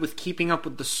pretty good with keeping up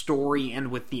with the story and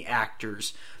with the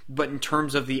actors, but in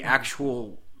terms of the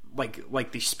actual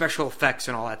like the special effects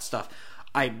and all that stuff,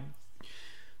 I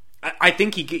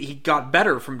think he got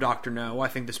better from Dr. No. I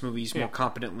think this movie's more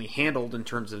competently handled in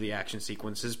terms of the action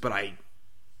sequences, but I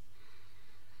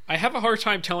have a hard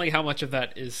time telling how much of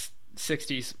that is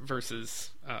 60s versus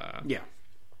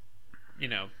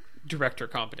director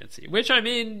competency. Which, I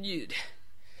mean,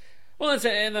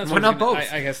 that's why not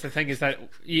both? I guess the thing is that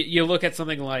you look at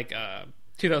something like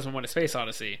 2001: A Space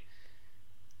Odyssey.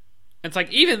 It's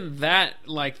like even that,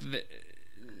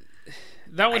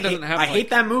 that one doesn't have. I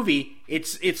hate that movie.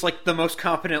 It's like the most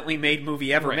competently made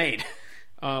movie ever made.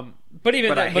 But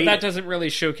that doesn't really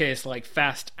showcase like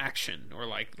fast action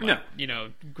or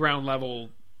ground level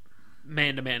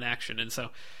man to man action, and so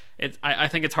I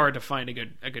think it's hard to find a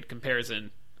good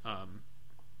comparison. I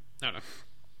don't know.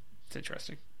 It's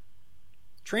interesting.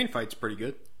 Train fight's pretty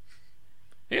good.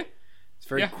 Yeah, it's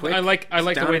very quick. I like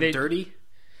the way they dirty.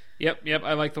 Yep.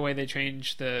 I like the way they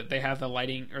change they have the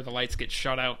lighting, or the lights get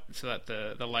shot out so that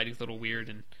the lighting's a little weird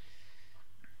and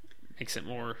makes it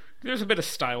more. There's a bit of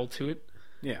style to it.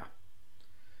 Yeah.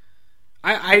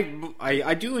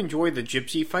 I do enjoy the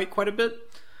gypsy fight quite a bit.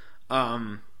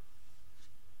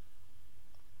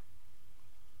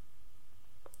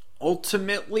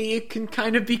 Ultimately, it can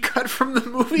kind of be cut from the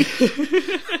movie.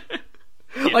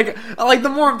 Like the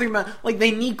more I'm thinking about, they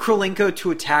need Krylenko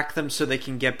to attack them so they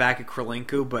can get back at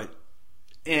Krylenko, but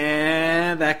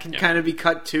that can kind of be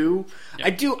cut too. Yeah.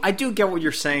 I do get what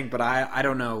you're saying, but I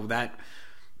don't know that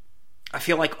I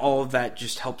feel like all of that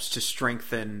just helps to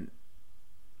strengthen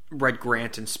Red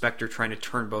Grant and Spectre trying to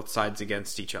turn both sides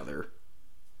against each other.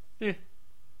 Yeah.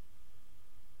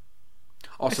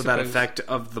 Also, that effect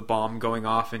of the bomb going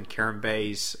off in Karen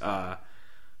Bay's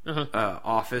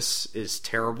office is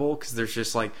terrible because there's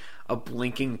just like a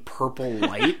blinking purple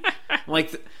light.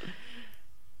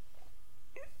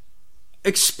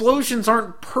 Explosions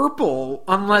aren't purple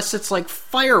unless it's like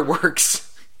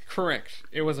fireworks. Correct.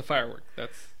 It was a firework.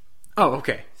 That's. Oh,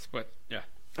 okay. But yeah.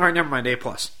 All right, never mind. A+.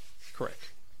 Correct.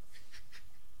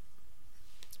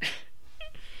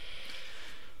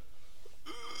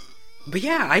 But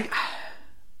yeah,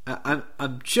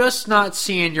 I'm just not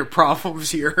seeing your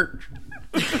problems here.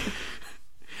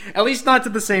 At least not to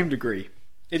the same degree.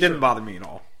 It didn't bother me at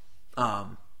all.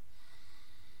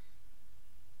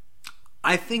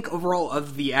 I think overall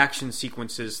of the action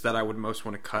sequences that I would most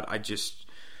want to cut, I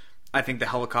think the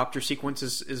helicopter sequence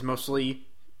is mostly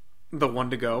the one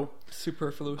to go.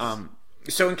 Superfluous.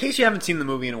 So in case you haven't seen the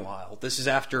movie in a while, this is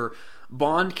after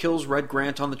Bond kills Red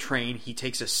Grant on the train. He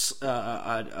takes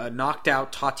a knocked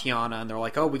out Tatiana, and they're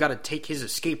like, oh, we got to take his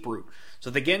escape route. So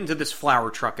they get into this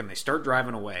flower truck, and they start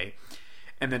driving away.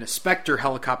 And then a Spectre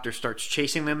helicopter starts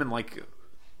chasing them in like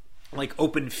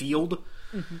open field.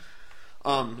 Mm-hmm.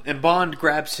 And Bond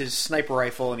grabs his sniper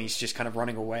rifle, and he's just kind of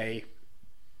running away.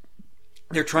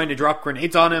 They're trying to drop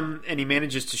grenades on him, and he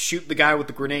manages to shoot the guy with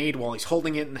the grenade while he's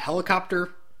holding it in the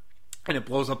helicopter. And it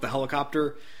blows up the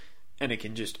helicopter, and it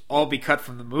can just all be cut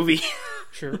from the movie.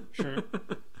 Sure.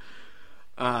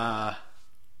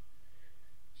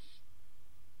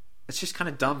 It's just kind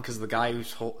of dumb because the guy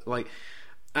who's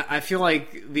I feel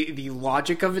like the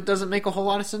logic of it doesn't make a whole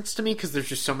lot of sense to me because there's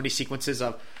just so many sequences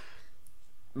of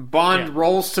Bond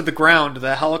rolls to the ground,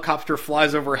 the helicopter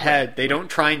flies overhead. Right. They don't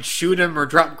try and shoot him or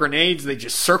drop grenades; they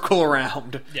just circle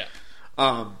around. Yeah.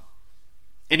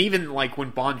 And even like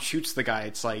when Bond shoots the guy,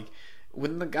 it's like,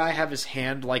 wouldn't the guy have his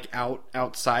hand like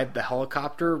outside the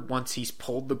helicopter once he's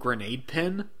pulled the grenade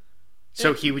pin?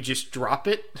 So he would just drop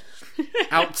it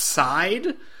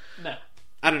outside? No.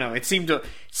 I don't know. It seemed a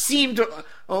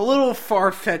little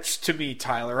far-fetched to me,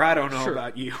 Tyler. I don't know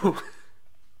about you.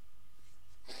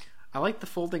 I like the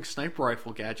folding sniper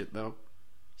rifle gadget, though.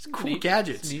 It's cool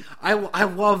gadgets. I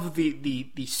love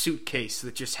the suitcase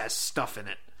that just has stuff in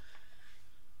it.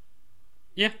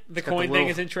 Yeah, the coin thing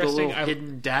is interesting. The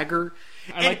hidden dagger.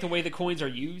 I like the way the coins are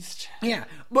used. Yeah,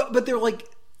 but they're like,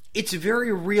 it's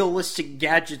very realistic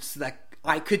gadgets that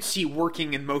I could see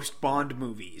working in most Bond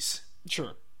movies.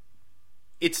 Sure.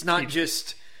 It's not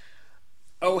just,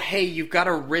 oh, hey, you've got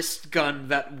a wrist gun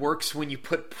that works when you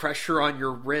put pressure on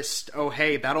your wrist. Oh,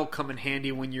 hey, that'll come in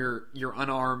handy when you're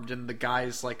unarmed and the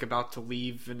guy's like about to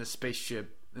leave in a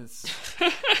spaceship. It's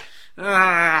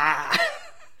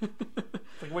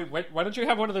Like, wait, why don't you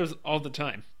have one of those all the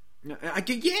time?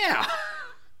 Yeah.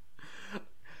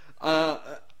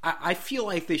 I feel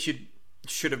like they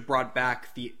should have brought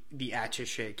back the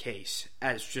attaché case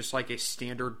as just like a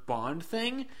standard Bond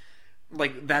thing.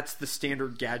 Like, that's the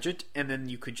standard gadget, and then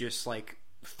you could just like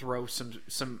throw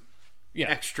some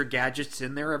extra gadgets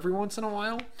in there every once in a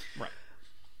while. Right.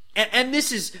 And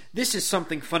this is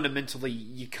something fundamentally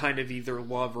you kind of either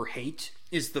love or hate,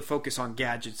 is the focus on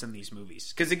gadgets in these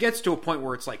movies. Because it gets to a point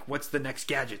where it's like, what's the next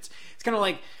gadgets? It's kind of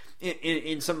like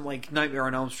in something like Nightmare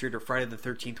on Elm Street or Friday the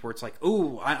 13th, where it's like,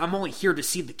 ooh, I'm only here to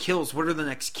see the kills. What are the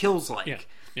next kills like?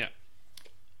 Yeah.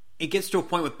 It gets to a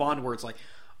point with Bond where it's like,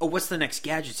 oh, what's the next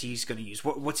gadgets he's going to use?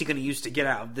 What's he going to use to get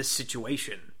out of this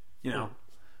situation? You know?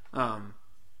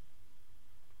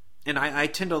 And I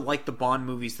tend to like the Bond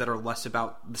movies that are less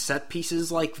about the set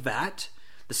pieces like that.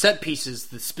 The set pieces,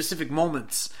 the specific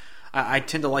moments, I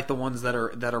tend to like the ones that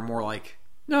are more like,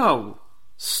 no,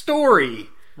 story,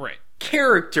 right,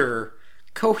 character,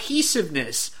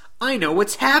 cohesiveness. I know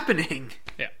what's happening.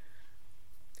 Yeah.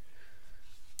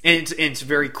 And it's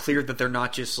very clear that they're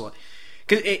not just like...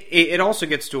 Because it also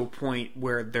gets to a point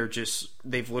where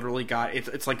they've literally got...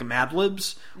 It's like a Mad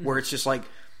Libs, where it's just like,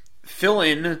 fill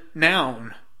in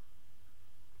noun.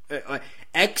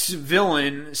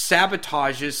 Ex-villain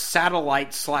sabotages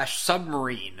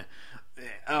satellite/submarine.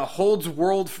 Holds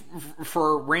world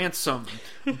for ransom.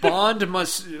 Bond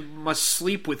must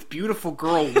sleep with beautiful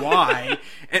girl Y.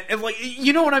 and like,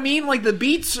 you know what I mean? Like, the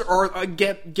beats are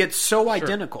get so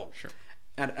identical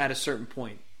at a certain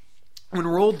point. When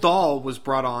Roald Dahl was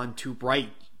brought on to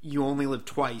write You Only Live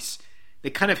Twice, they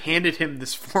kind of handed him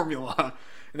this formula,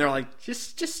 and they're like,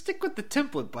 just stick with the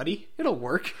template, buddy. It'll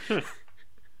work.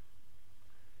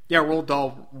 Yeah, Roald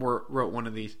Dahl wrote one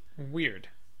of these. Weird.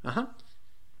 Uh-huh.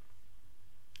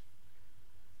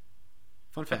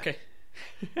 Fun fact. Okay.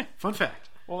 Fun fact.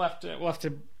 We'll have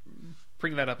to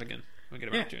bring that up again. We'll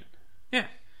get around to it. Yeah.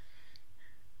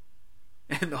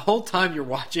 And the whole time you're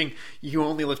watching You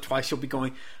Only Live Twice, you'll be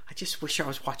going, I just wish I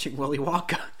was watching Willy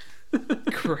Wonka.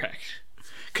 Correct.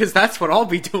 Because that's what I'll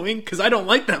be doing, because I don't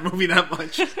like that movie that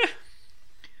much.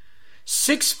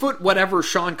 6 foot whatever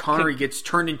Sean Connery gets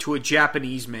turned into a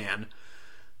Japanese man.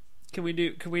 Can we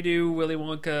do Willy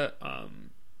Wonka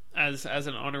as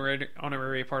an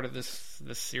honorary part of this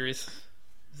series?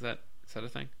 Is that a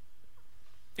thing?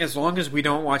 As long as we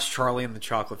don't watch Charlie and the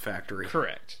Chocolate Factory.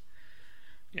 Correct.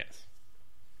 Yes.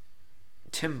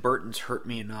 Tim Burton's hurt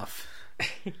me enough.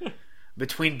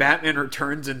 Between Batman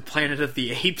Returns and Planet of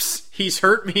the Apes, he's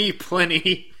hurt me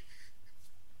plenty.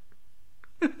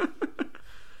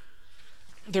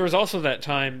 There was also that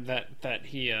time that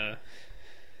he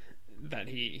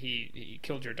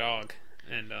killed your dog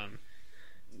and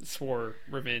swore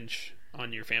revenge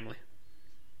on your family.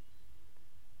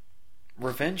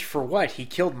 Revenge for what? He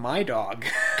killed my dog.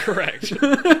 Correct.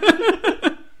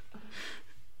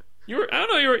 You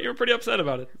were pretty upset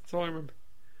about it. That's all I remember.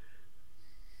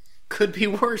 Could be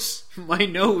worse. My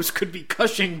nose could be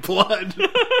gushing blood.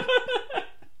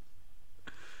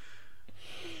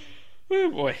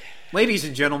 Oh boy. Ladies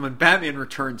and gentlemen, Batman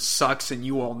Returns sucks and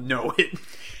you all know it.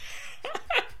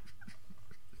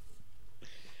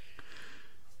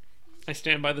 I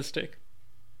stand by the stick.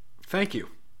 Thank you.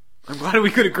 I'm glad we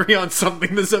could agree on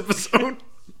something this episode.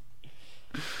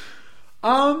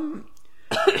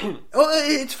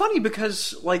 It's funny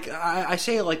because, like, I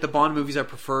say, like, the Bond movies I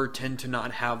prefer tend to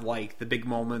not have, like, the big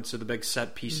moments or the big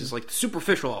set pieces, like the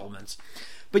superficial elements.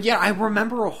 But yeah, I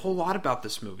remember a whole lot about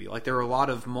this movie. Like, there are a lot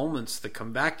of moments that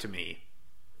come back to me.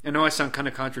 I know I sound kind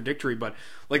of contradictory, but,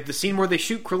 like, the scene where they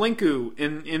shoot Kralinku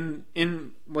in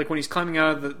like, when he's climbing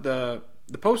out of the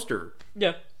poster.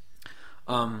 Yeah.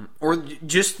 Or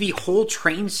just the whole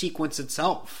train sequence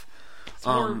itself.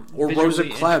 Or Rosa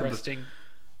Klebb. Interesting,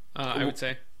 I would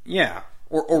say. Yeah.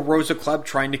 Or Rosa Klebb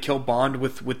trying to kill Bond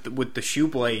with the shoe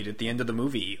blade at the end of the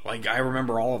movie. Like, I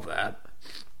remember all of that.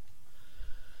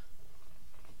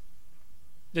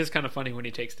 It's kind of funny when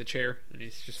he takes the chair and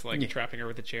he's just like trapping her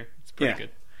with the chair. It's pretty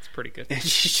good. It's pretty good. And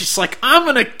she's just like, I'm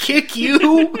gonna kick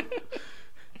you.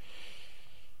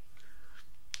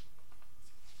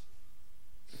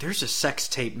 There's a sex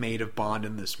tape made of Bond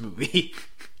in this movie.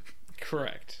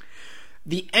 Correct.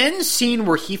 The end scene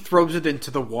where he throws it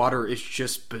into the water is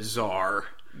just bizarre.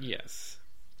 Yes.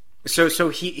 So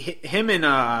him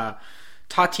and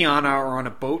Tatiana are on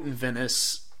a boat in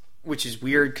Venice, which is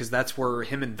weird because that's where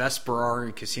him and Vesper are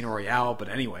in Casino Royale. But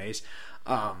anyways,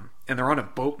 and they're on a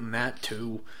boat in that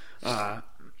too.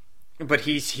 But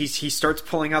he starts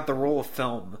pulling out the roll of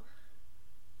film,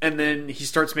 and then he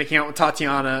starts making out with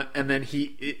Tatiana, and then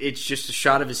it's just a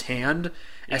shot of his hand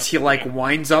as he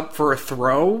winds up for a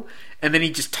throw, and then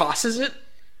he just tosses it,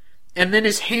 and then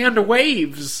his hand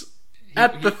waves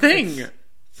at the thing.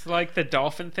 It's like the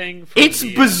dolphin thing. It's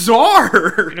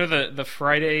bizarre. You know the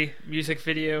Friday music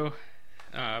video,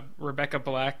 Rebecca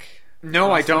Black.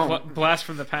 No, I don't. Blast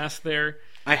from the Past. There.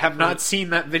 I have not seen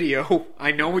that video.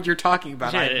 I know what you're talking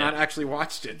about. I have not actually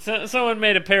watched it. So, someone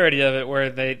made a parody of it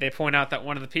where they point out that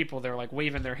one of the people, they're like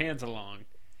waving their hands along,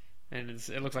 and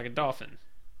it looks like a dolphin.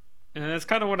 And that's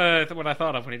kind of what I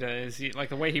thought of when he does. Like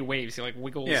the way he waves, he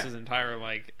wiggles his entire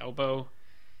elbow.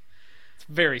 It's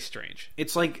very strange.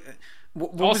 It's like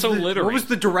what literally. What was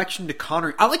the direction to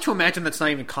Connery? I like to imagine that's not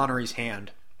even Connery's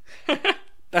hand.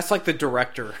 That's like the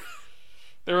director.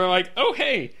 They were like, "Oh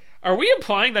hey, are we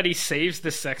implying that he saves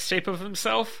the sex tape of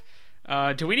himself?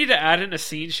 Do we need to add in a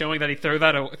scene showing that he threw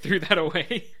that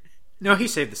away?" No, he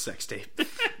saved the sex tape.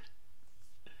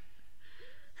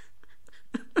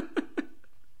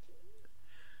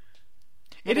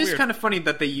 It is kind of funny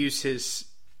that they use his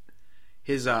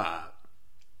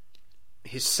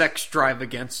sex drive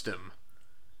against him.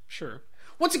 Sure.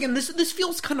 Once again, this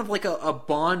feels kind of like a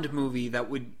Bond movie that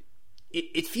would.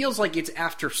 It feels like it's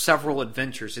after several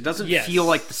adventures. It doesn't feel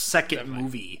like the second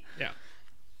movie. Yeah.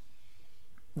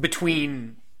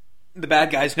 Between the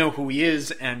bad guys know who he is,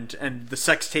 and the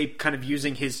sex tape kind of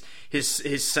using his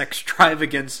sex drive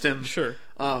against him. Sure.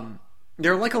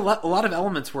 There are a lot of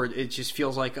elements where it just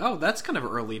feels like, oh, that's kind of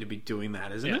early to be doing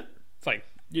that, isn't it? It's like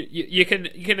you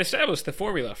can establish the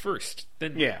formula first,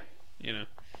 then a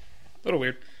little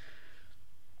weird.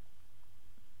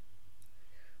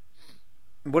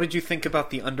 What did you think about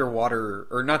the underwater,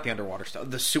 or not the underwater stuff,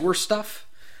 the sewer stuff?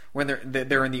 When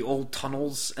they're in the old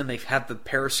tunnels and they've had the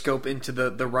periscope into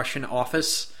the Russian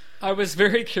office. I was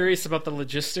very curious about the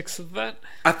logistics of that.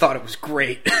 I thought it was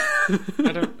great.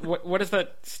 What is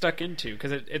that stuck into?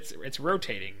 Because it's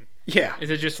rotating. Yeah. Is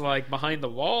it just behind the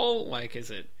wall?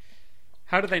 Is it?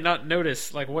 How do they not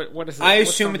notice? Like, what is it? I what's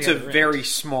assume on it's the a other very end?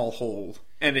 small hole,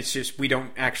 and it's just we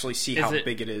don't actually see how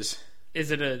big it is.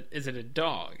 Is it a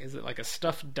dog? Is it like a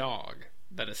stuffed dog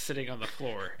that is sitting on the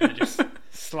floor and it just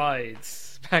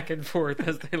slides back and forth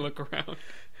as they look around?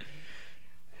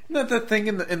 Not that thing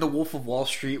in the Wolf of Wall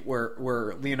Street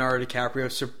where Leonardo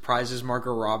DiCaprio surprises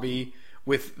Margot Robbie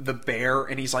with the bear,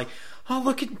 and he's like, "Oh,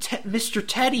 look at Mr.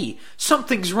 Teddy.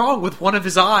 Something's wrong with one of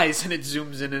his eyes," and it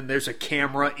zooms in, and there's a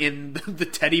camera in the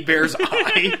teddy bear's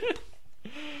eye.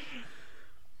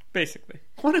 Basically,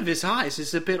 one of his eyes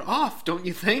is a bit off, don't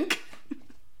you think?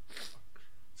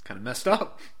 It's kind of messed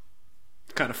up.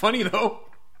 Kind of funny though.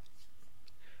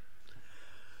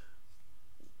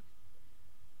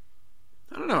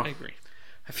 I don't know. I agree.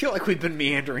 I feel like we've been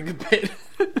meandering a bit.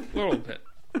 A little bit.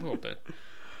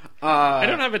 I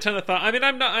don't have a ton of thought. I mean,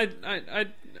 I'm not.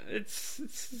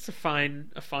 It's a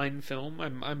fine film.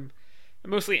 I'm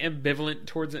mostly ambivalent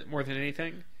towards it more than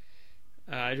anything.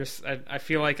 I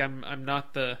feel like I'm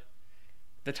not the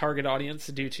target audience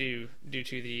due to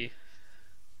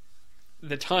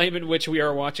the time in which we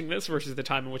are watching this versus the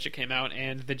time in which it came out,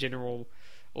 and the general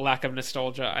lack of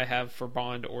nostalgia I have for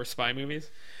Bond or spy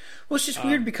movies. Well, it's just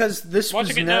weird because this watching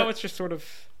was it now, it's just sort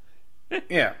of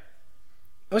yeah.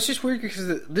 Well, it's just weird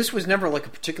because this was never like a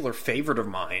particular favorite of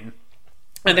mine.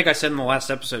 I think I said in the last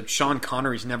episode, Sean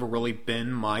Connery's never really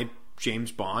been my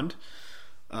James Bond.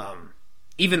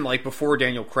 Even like before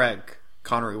Daniel Craig,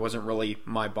 Connery wasn't really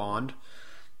my Bond.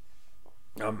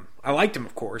 I liked him,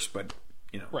 of course, but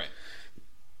you know, right.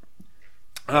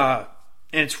 And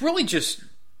it's really just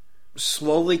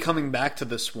slowly coming back to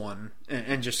this one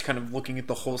and just kind of looking at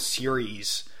the whole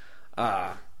series.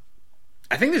 I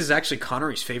think this is actually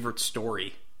Connery's favorite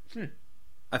story.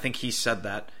 I think he said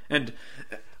that. And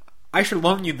I should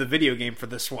loan you the video game for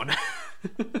this one.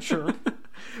 Sure.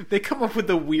 They come up with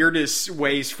the weirdest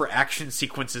ways for action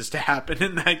sequences to happen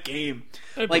in that game.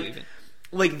 I believe it.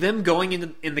 Like them going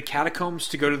in the catacombs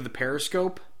to go to the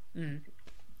periscope. Mm.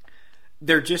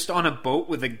 They're just on a boat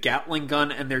with a Gatling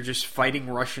gun, and they're just fighting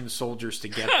Russian soldiers to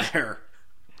get there.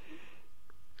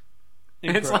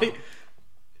 And it's like,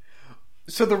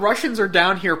 so the Russians are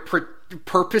down here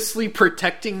purposely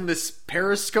protecting this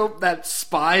periscope that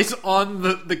spies on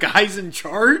the guys in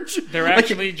charge. They're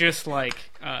actually just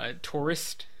like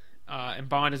tourists, and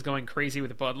Bond is going crazy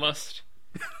with bloodlust.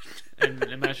 And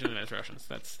imagine them as Russians.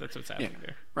 That's what's happening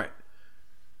there. Right.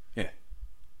 Yeah.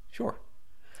 Sure.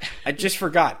 I just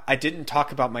forgot. I didn't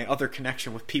talk about my other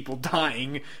connection with people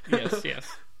dying. Yes.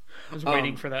 I was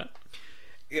waiting for that.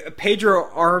 Pedro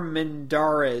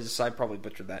Armendariz, I probably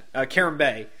butchered that. Karen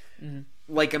Bay,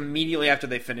 like immediately after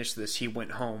they finished this, he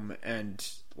went home and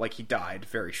like he died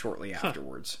very shortly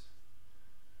afterwards.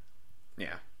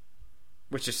 Yeah,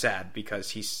 which is sad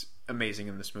because he's amazing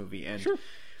in this movie. And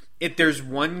if there's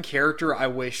one character I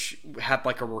wish had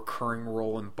like a recurring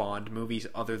role in Bond movies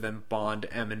other than Bond,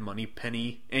 M, and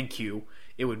Moneypenny and Q,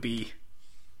 it would be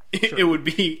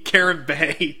Karen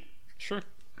Bay. Sure.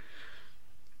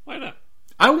 Why not?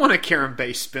 I want a Karen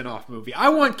Bay spin-off movie. I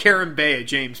want Karen Bay a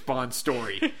James Bond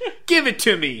story. Give it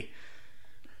to me.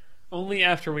 Only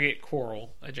after we get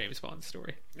Quarrel, a James Bond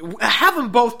story. Have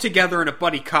them both together in a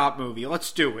buddy cop movie.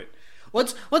 Let's do it.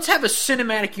 Let's have a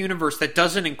cinematic universe that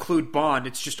doesn't include Bond.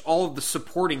 It's just all of the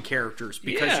supporting characters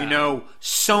because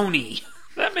Sony.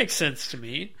 That makes sense to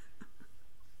me.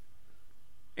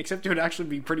 Except it would actually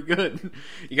be pretty good.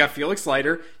 You got Felix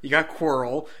Leiter, you got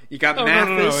Quarrel, you got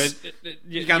Mathis. No.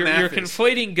 You're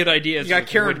conflating good ideas. You got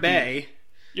Karen Bay.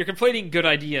 You're conflating good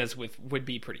ideas with would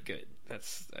be pretty good.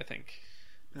 That's, I think.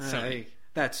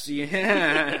 That's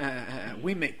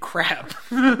we make crap.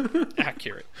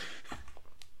 Accurate.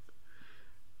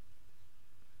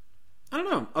 I don't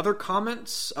know. Other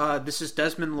comments? This is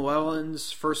Desmond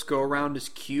Llewellyn's first go around as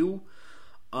Q.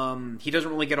 He doesn't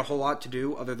really get a whole lot to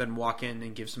do other than walk in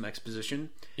and give some exposition.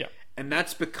 Yeah. And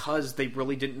that's because they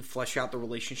really didn't flesh out the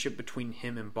relationship between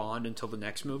him and Bond until the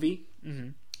next movie. Mm-hmm.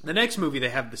 The next movie, they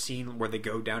have the scene where they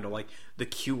go down to like the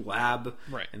Q lab,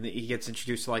 right? And he gets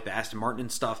introduced to like the Aston Martin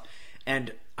and stuff.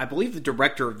 And I believe the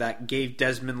director of that gave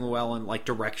Desmond Llewellyn like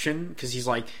direction because he's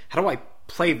like, "How do I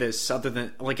play this other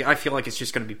than like I feel like it's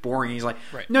just going to be boring?" And he's like,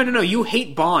 right. No, you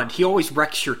hate Bond. He always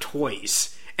wrecks your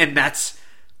toys, and that's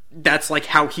like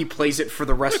how he plays it for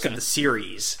the rest of the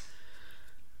series.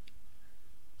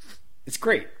 It's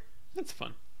great. That's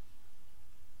fun.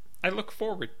 I look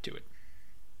forward to it.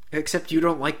 Except you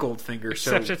don't like Goldfinger.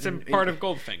 Except it's in part of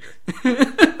Goldfinger.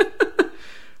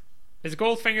 Is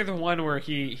Goldfinger the one where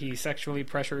he sexually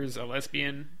pressures a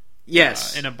lesbian?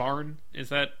 Yes. In a barn?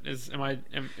 Is all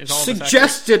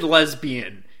suggested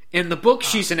lesbian? In the book,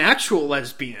 she's an actual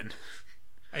lesbian.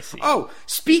 I see. Oh,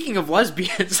 speaking of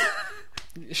lesbians,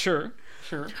 Sure.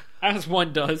 As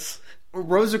one does.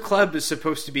 Rosa Klebb is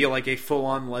supposed to be like a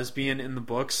full-on lesbian in the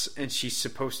books, and she's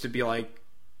supposed to be like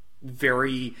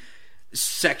very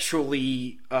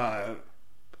sexually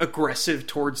aggressive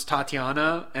towards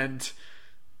Tatiana, and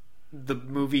the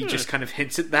movie just kind of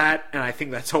hints at that, and I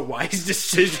think that's a wise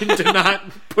decision to not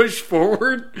push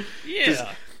forward.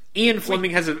 Yeah. Ian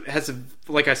Fleming has a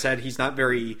like I said, he's not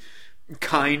very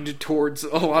kind towards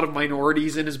a lot of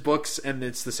minorities in his books, and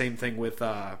it's the same thing with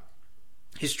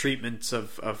his treatments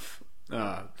of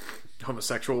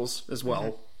homosexuals as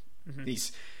well.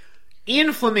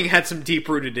 Ian Fleming had some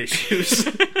deep-rooted issues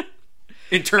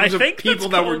in terms of people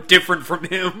that were different from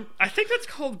him. I think that's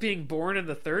called being born in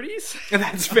the 30s. And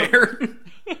that's fair.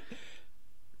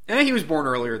 And he was born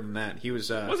earlier than that. He was.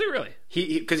 Was he really?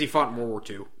 Because he fought in World War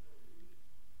II.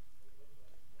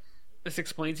 This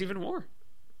explains even more.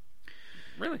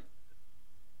 Really?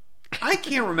 I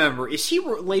can't remember. Is he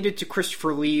related to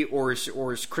Christopher Lee, or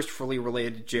is Christopher Lee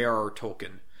related to J.R.R.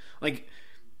 Tolkien? Like,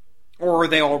 or are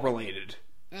they all related?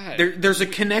 There's a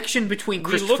connection between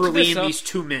Christopher Lee and these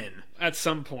two men at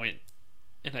some point,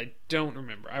 and I don't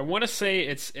remember. I want to say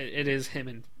it is him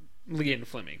and Lee and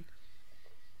Fleming.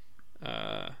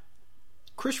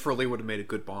 Christopher Lee would have made a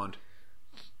good Bond.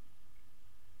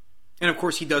 And of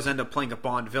course, he does end up playing a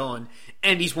Bond villain,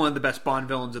 and he's one of the best Bond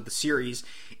villains of the series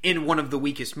in one of the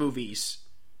weakest movies.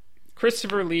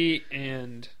 Christopher Lee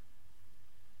and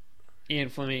Ian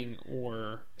Fleming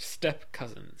were step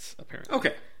cousins, apparently. Okay.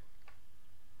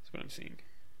 That's what I'm seeing.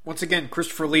 Once again,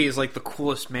 Christopher Lee is like the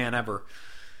coolest man ever.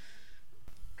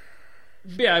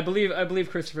 Yeah, I believe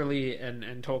Christopher Lee and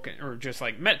Tolkien, or just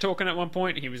like met Tolkien at one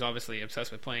point. He was obviously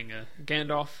obsessed with playing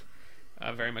Gandalf.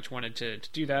 Very much wanted to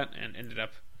do that, and ended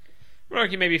up, I would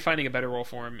argue, maybe finding a better role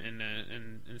for him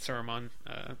in Saruman.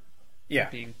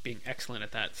 Being excellent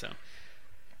at that. So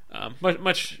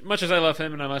much as I love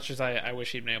him, and much as I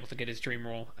wish he'd been able to get his dream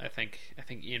role, I think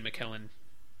Ian McKellen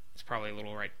is probably a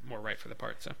little more right for the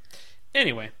part. So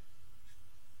anyway,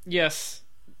 yes,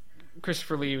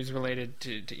 Christopher Lee was related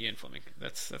to Ian Fleming.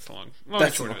 That's the long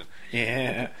and short of it.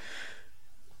 Yeah.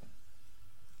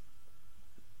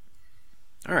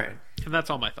 All right. And that's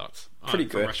all my thoughts on Pretty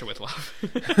good. Russia with Love.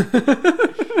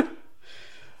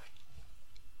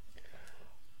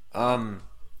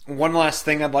 One last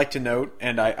thing I'd like to note,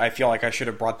 and I feel like I should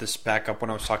have brought this back up when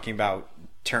I was talking about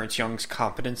Terrence Young's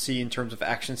competency in terms of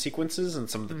action sequences and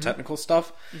some of the technical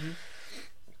stuff. Mm-hmm.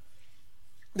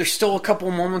 There's still a couple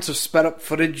moments of sped up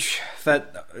footage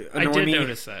that annoy me. I did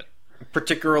notice that.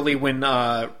 Particularly when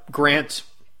Grant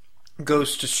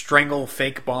goes to strangle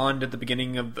fake Bond at the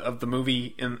beginning of the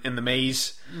movie in the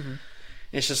maze. Mm-hmm.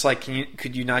 It's just like,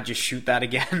 could you not just shoot that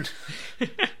again?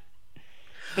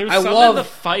 There's some in the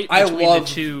fight between the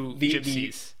two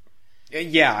gypsies.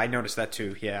 Yeah, I noticed that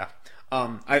too. Yeah,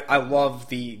 I love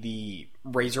the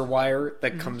razor wire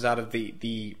that comes out of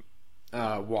the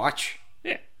watch.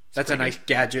 Yeah, that's a nice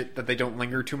gadget that they don't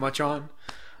linger too much on.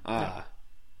 Fun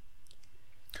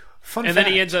and fact. Then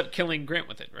he ends up killing Grant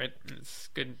with it, right? It's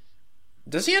good.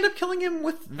 Does he end up killing him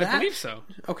with that? I believe so.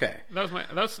 Okay, that's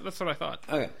what I thought.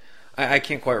 Okay, I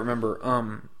can't quite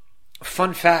remember.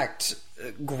 Fun fact: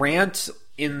 Grant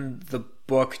in the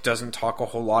book doesn't talk a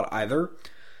whole lot either,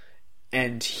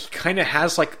 and he kind of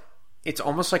has like, it's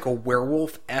almost like a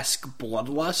werewolf-esque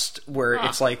bloodlust where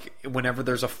it's like whenever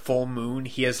there's a full moon,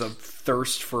 he has a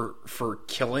thirst for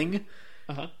killing.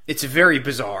 Uh-huh. It's very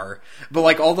bizarre. But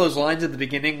like all those lines at the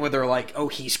beginning where they're like, oh,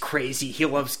 he's crazy, he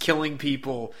loves killing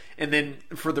people, and then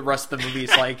for the rest of the movie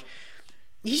it's like,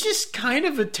 he's just kind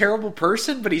of a terrible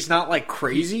person, but he's not like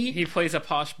crazy. He plays a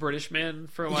posh British man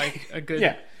for like a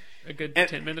good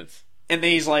 10 minutes. And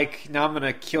then he's like, now I'm going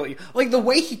to kill you. Like, the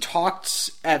way he talks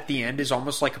at the end is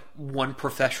almost like one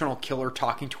professional killer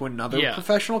talking to another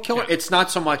professional killer. Yeah. It's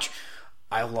not so much,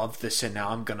 I love this and now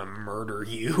I'm going to murder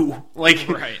you. Like,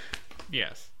 right.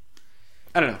 Yes.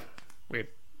 I don't know. Weird.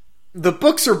 The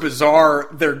books are bizarre.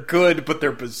 They're good, but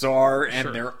they're bizarre,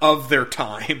 and they're of their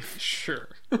time. Sure.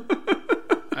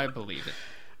 I believe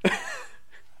it.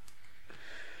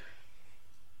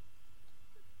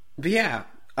 But yeah,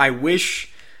 I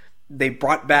wish they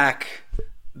brought back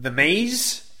the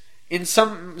maze in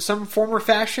some form or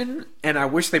fashion, and I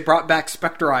wish they brought back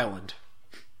Spectre Island.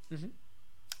 Mm-hmm.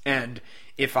 And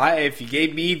if you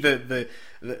gave me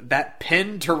that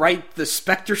pen to write the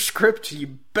Spectre script,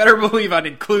 you better believe I'd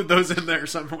include those in there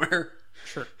somewhere.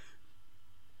 Sure.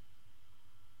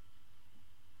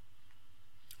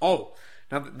 Oh,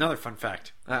 another fun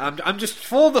fact. I'm just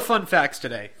full of the fun facts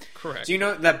today. Correct. Do you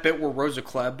know that bit where Rosa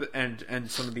Klebb and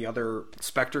some of the other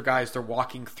Spectre guys, they're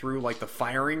walking through like the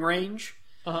firing range?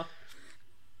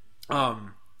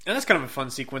 And that's kind of a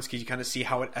fun sequence because you kind of see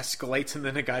how it escalates, and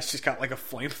then the guy's just got like a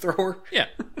flamethrower. Yeah,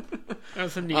 that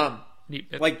was a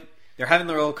neat bit. Like they're having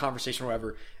their little conversation or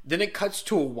whatever. Then it cuts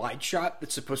to a wide shot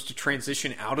that's supposed to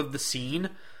transition out of the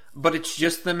scene, but it's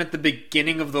just them at the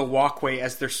beginning of the walkway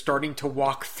as they're starting to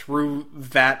walk through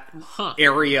that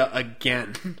area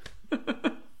again.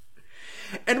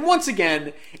 And once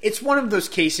again, it's one of those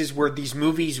cases where these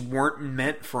movies weren't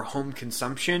meant for home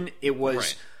consumption. It was...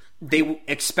 Right. They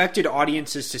expected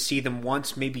audiences to see them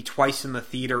once, maybe twice in the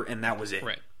theater, and that was it.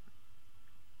 Right.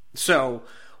 So,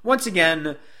 once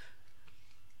again,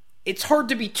 it's hard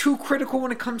to be too critical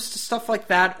when it comes to stuff like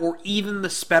that, or even the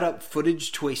sped up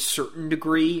footage to a certain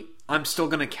degree. I'm still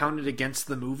going to count it against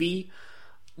the movie,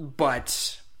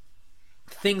 but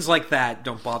things like that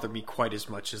don't bother me quite as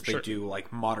much as they do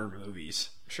like modern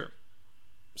movies. Sure.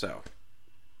 So,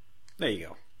 there you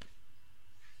go.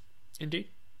 Indeed.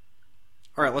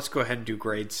 All right, let's go ahead and do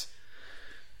grades.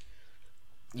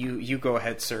 You go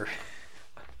ahead, sir.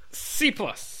 C+.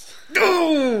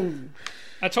 No!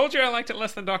 I told you I liked it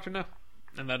less than Dr. No.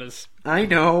 And that is... I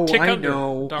know. I'm going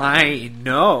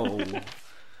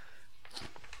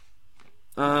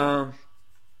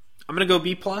to go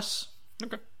B+.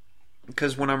 Okay.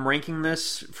 Because when I'm ranking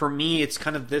this, for me, it's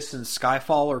kind of this and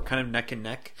Skyfall are kind of neck and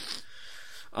neck.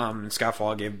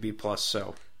 Skyfall I gave a B+,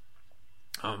 so...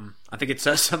 I think it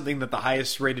says something that the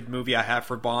highest rated movie I have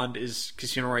for Bond is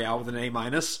Casino Royale with an A-.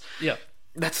 Yeah.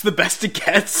 That's the best it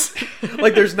gets.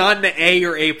 Like, there's not an A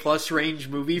or A+ range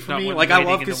movie for me. Like, I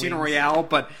love Casino Royale,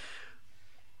 but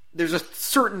there's a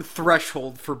certain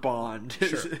threshold for Bond.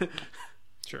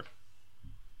 Sure.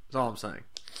 That's all I'm saying.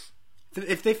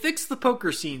 If they fix the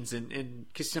poker scenes in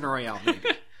Casino Royale, maybe.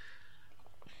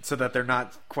 So that they're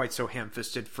not quite so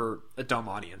ham-fisted for a dumb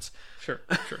audience. Sure.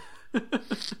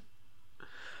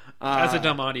 As a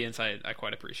dumb audience, I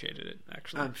quite appreciated it,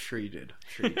 actually. I'm sure you did.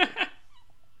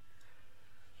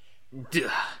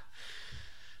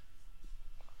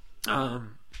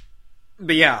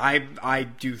 But yeah, I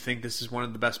do think this is one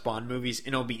of the best Bond movies, and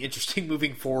it'll be interesting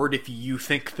moving forward if you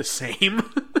think the same.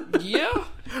 Yeah.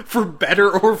 For better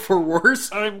or for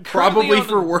worse. I'm probably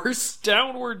for worse.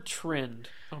 Downward trend.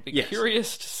 I'll be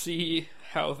curious to see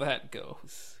how that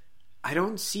goes. I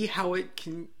don't see how it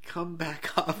can come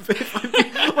back up.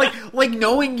 like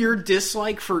knowing your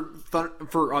dislike for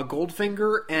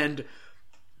Goldfinger, and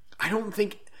I don't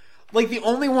think like the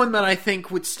only one that I think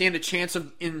would stand a chance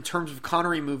of in terms of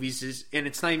Connery movies is, and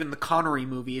it's not even the Connery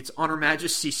movie, it's On Her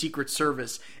Majesty's Secret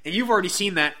Service, and you've already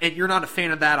seen that, and you're not a fan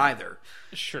of that either.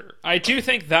 Sure, I do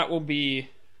think that will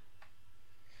be.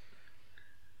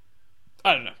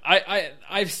 I don't know.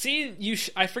 I've seen you.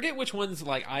 I forget which ones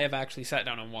like I have actually sat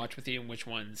down and watched with you, and which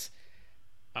ones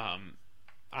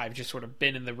I've just sort of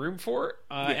been in the room for.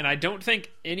 And I don't think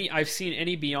I've seen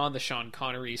any beyond the Sean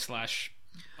Connery /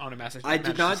 On a Massive. I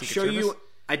did not show you.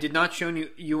 I did not show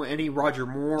you any Roger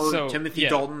Moore, Timothy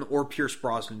Dalton, or Pierce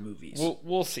Brosnan movies.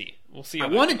 We'll see. We'll see. I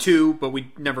wanted to, but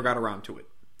we never got around to it.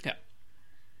 Yeah.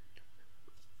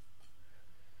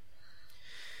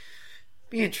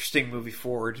 Be an interesting movie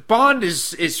forward. Bond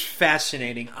is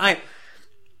fascinating.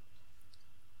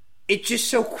 It just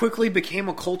so quickly became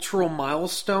a cultural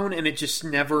milestone, and it just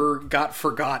never got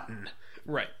forgotten.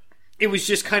 Right. It was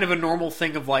just kind of a normal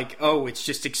thing of like, oh, it's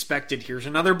just expected. Here's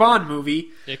another Bond movie.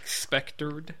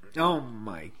 Expected. Oh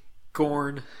my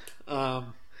Gorn.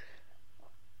 And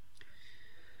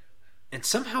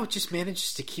somehow it just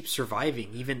manages to keep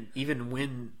surviving, even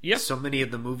when so many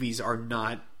of the movies are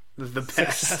not the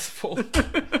best. Successful.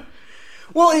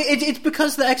 Well, it's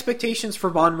because the expectations for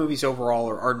Bond movies overall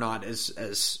are not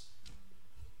as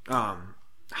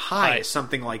high as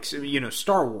something like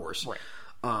Star Wars, right?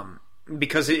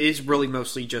 Because it is really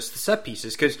mostly just the set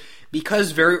pieces.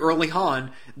 Because very early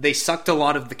on they sucked a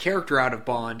lot of the character out of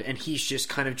Bond, and he's just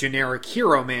kind of generic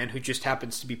hero man who just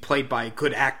happens to be played by a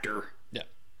good actor.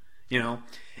 Yeah,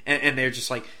 And they're just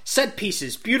like set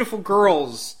pieces, beautiful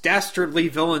girls, dastardly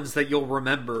villains that you'll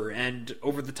remember, and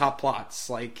over the top plots.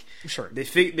 Like, sure, they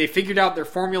figured out their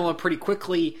formula pretty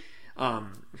quickly.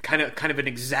 Kind of an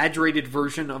exaggerated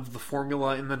version of the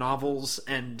formula in the novels,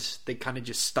 and they kind of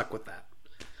just stuck with that.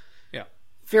 Yeah,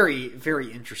 very,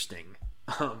 very interesting.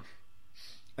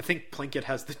 I think Plinkett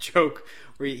has the joke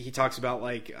where he talks about,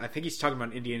 like, I think he's talking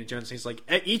about Indiana Jones, and he's like,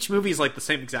 each movie is like the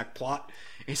same exact plot.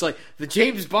 And he's like, the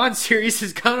James Bond series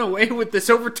has gone away with this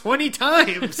over 20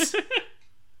 times.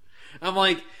 I'm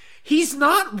like, he's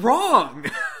not wrong.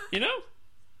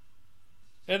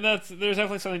 And there's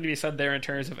definitely something to be said there in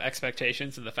terms of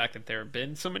expectations and the fact that there have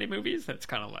been so many movies. That's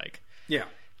kind of like, yeah,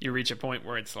 you reach a point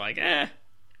where it's like, it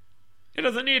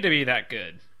doesn't need to be that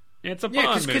good. It's a Yeah,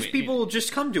 Bond because movie. people will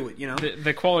just come to it,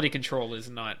 The quality control is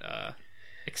not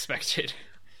expected.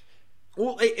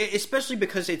 Well, especially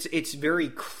because it's very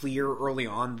clear early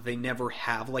on that they never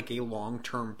have like a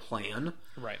long-term plan.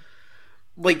 Right.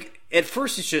 Like at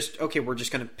first it's just, okay, we're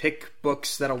just going to pick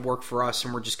books that'll work for us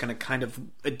and we're just going to kind of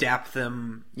adapt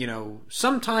them,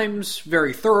 sometimes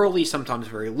very thoroughly, sometimes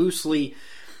very loosely.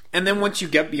 And then once you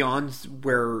get beyond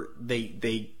where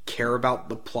they care about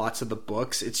the plots of the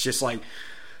books, it's just like,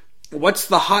 what's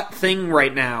the hot thing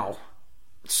right now?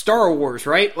 Star Wars,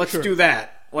 right? Let's do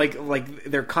that. Like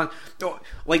they're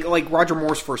like Roger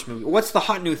Moore's first movie. What's the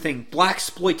hot new thing?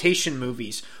 Blaxploitation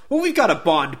movies. Well, we've got a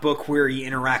Bond book where he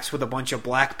interacts with a bunch of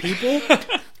black people.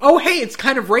 Oh, hey, it's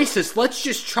kind of racist. Let's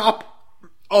just chop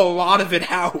a lot of it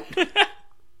out.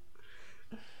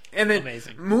 And then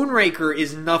Amazing. Moonraker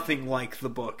is nothing like the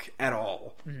book at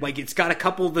all. Mm-hmm. Like it's got a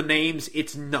couple of the names.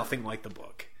 It's nothing like the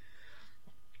book.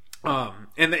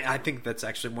 I think that's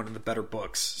actually one of the better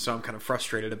books. So I'm kind of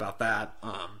frustrated about that.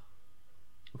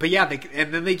 But yeah,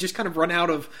 then they just kind of run out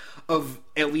of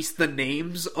at least the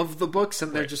names of the books,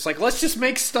 and they're just like, let's just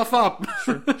make stuff up.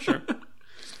 Sure.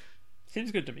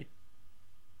 Seems good to me.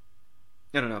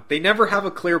 I don't know. They never have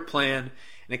a clear plan,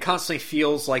 and it constantly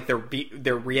feels like they're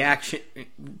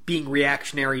being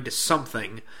reactionary to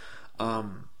something.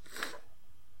 And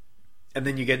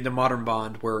then you get into Modern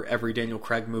Bond, where every Daniel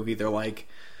Craig movie, they're like,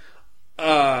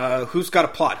 who's got a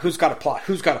plot? Who's got a plot?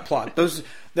 Who's got a plot?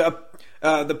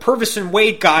 The Purvis and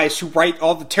Wade guys who write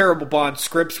all the terrible Bond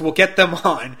scripts, we'll get them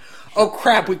on. Oh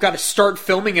crap, we've got to start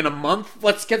filming in a month?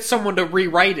 Let's get someone to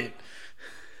rewrite it.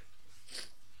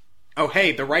 Oh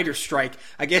hey, the writer's strike.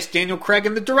 I guess Daniel Craig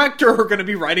and the director are going to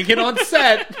be writing it on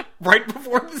set right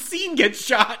before the scene gets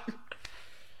shot.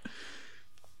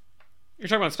 You're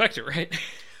talking about Spectre, right?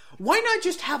 Why not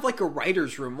just have like a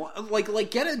writer's room? Like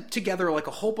get it together like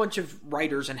a whole bunch of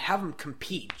writers and have them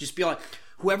compete. Just be like,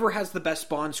 whoever has the best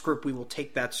Bond script, we will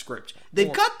take that script.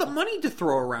 They've got the money to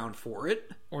throw around for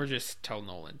it. Or just tell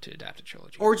Nolan to adapt a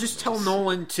trilogy. Or just tell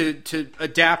Nolan to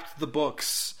adapt the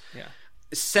books. Yeah.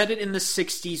 Set it in the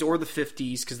 60s or the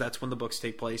 50s, because that's when the books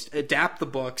take place. Adapt the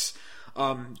books.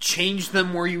 Change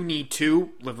them where you need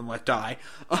to. Live and let die.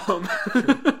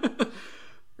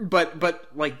 But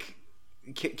like,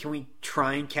 can we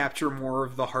try and capture more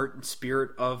of the heart and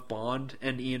spirit of Bond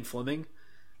and Ian Fleming?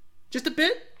 Just a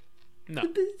bit? No.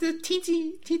 The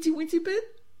teensy-weensy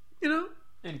bit?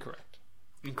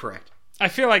 Incorrect. I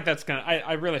feel like that's gonna.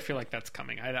 I really feel like that's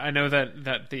coming. I know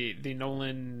that the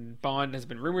Nolan Bond has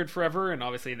been rumored forever, and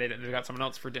obviously they got someone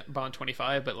else for Bond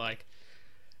 25. But like,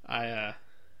 I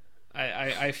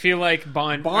feel like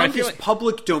Bond is like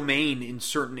public domain in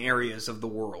certain areas of the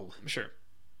world. Sure.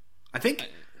 I think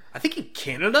in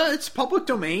Canada it's public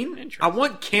domain. I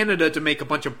want Canada to make a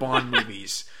bunch of Bond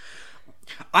movies.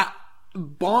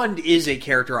 Bond is a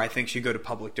character I think should go to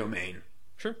public domain.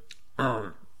 Sure.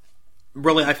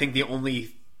 Really, I think the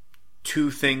only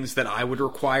two things that I would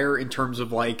require in terms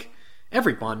of like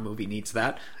every Bond movie needs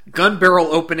that: gun barrel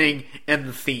opening and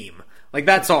the theme. Like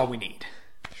that's all we need.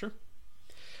 Sure.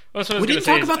 Well, we didn't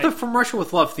talk about the From Russia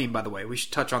with Love theme, by the way. We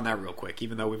should touch on that real quick,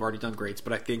 even though we've already done greats.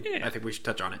 But I think we should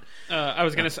touch on it. I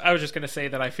was just gonna say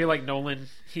that I feel like Nolan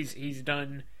he's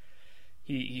done.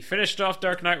 He finished off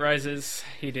Dark Knight Rises.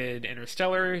 He did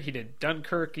Interstellar. He did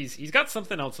Dunkirk. He's got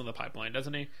something else in the pipeline,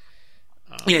 doesn't he?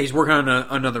 Yeah, he's working on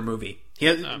another movie.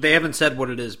 They haven't said what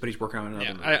it is, but he's working on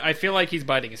another movie. I feel like he's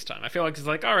biding his time. I feel like he's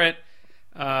like, all right,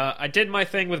 I did my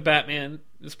thing with Batman.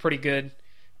 It was pretty good.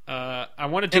 I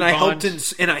want to do Bond.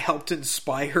 I helped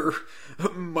inspire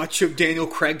much of Daniel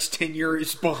Craig's tenure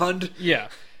as Bond. Yeah,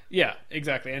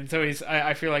 exactly. And so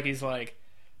I feel like he's like,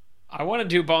 I want to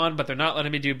do Bond, but they're not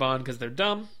letting me do Bond because they're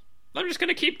dumb. I'm just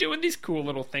gonna keep doing these cool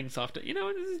little things off to, a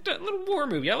little war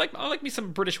movie. I like me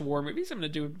some British war movies. I'm gonna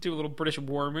do a little British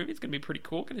war movie. It's gonna be pretty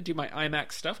cool. Gonna do my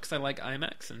IMAX stuff because I like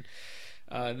IMAX, and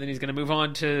then he's gonna move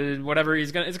on to whatever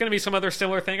it's gonna be some other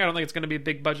similar thing. I don't think it's gonna be a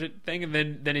big budget thing, and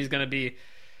then he's gonna be,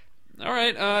 all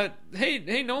right,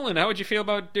 hey Nolan, how would you feel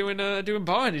about doing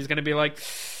Bond? He's gonna be like,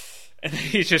 and then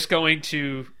he's just going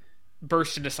to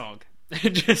burst into song.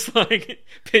 And just like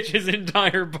pitch his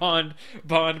entire Bond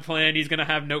plan. He's gonna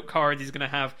have note cards. He's gonna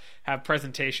have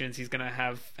presentations. He's gonna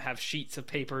have sheets of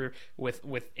paper with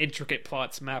intricate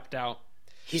plots mapped out.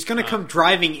 He's gonna come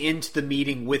driving into the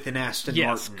meeting with an Aston Martin.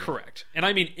 Yes, correct. And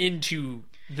I mean into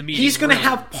the meeting. He's gonna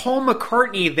have Paul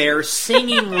McCartney there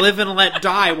singing "Live and Let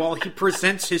Die" while he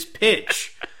presents his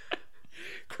pitch.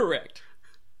 Correct.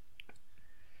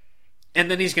 And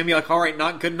then he's going to be like, all right,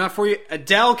 not good enough for you.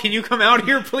 Adele, can you come out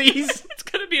here, please? It's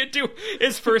going to be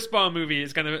his first Bond movie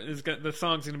the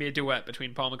song's going to be a duet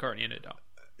between Paul McCartney and Adele.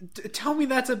 tell me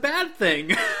that's a bad thing.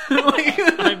 Like,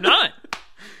 I'm not.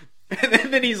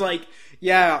 And then he's like,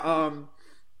 yeah,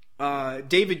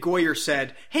 David Goyer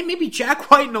said, hey, maybe Jack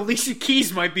White and Alicia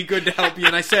Keys might be good to help you.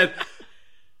 And I said,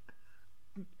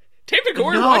 David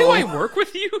Goyer, no. why do I work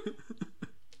with you?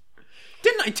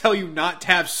 Didn't I tell you not to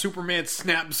have Superman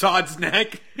snap Zod's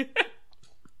neck?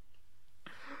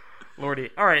 Lordy.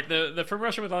 All right, the From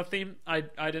Russia with Love theme,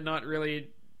 I did not really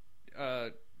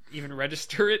even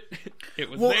register it. It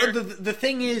was there. The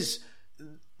thing is,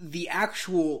 the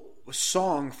actual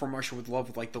song From Russia with Love,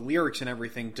 with like the lyrics and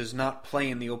everything, does not play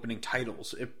in the opening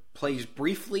titles. It plays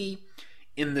briefly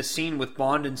in the scene with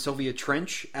Bond and Sylvia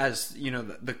Trench as, you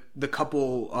know, the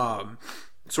couple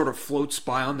sort of floats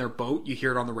by on their boat. You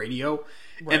hear it on the radio.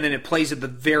 Right. And then it plays at the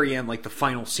very end, like the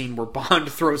final scene where Bond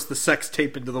throws the sex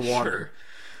tape into the water.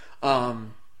 Sure.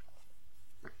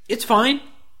 It's fine.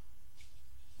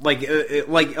 Like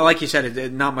you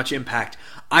said, not much impact.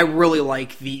 I really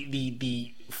like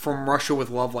the From Russia with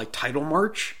Love like title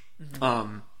march.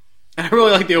 Mm-hmm. And I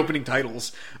really like the opening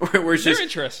titles, where it's just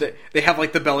interesting. They have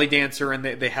like the belly dancer, and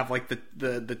they have like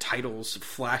the titles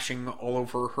flashing all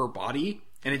over her body,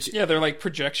 and it's they're like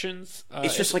projections.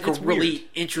 It's just like a really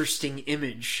interesting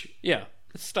image. Yeah,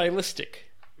 it's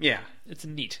stylistic. Yeah, it's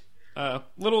neat.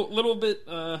 Little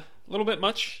bit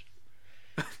much.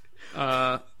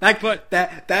 That's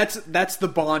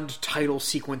the Bond title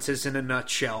sequences in a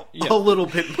nutshell. Yeah. A little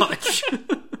bit much.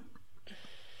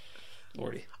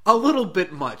 Lordy. A little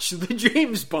bit much. The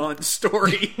James Bond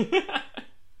story.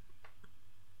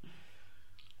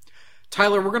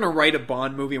 Tyler, we're going to write a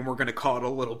Bond movie and we're going to call it A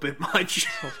Little Bit Much.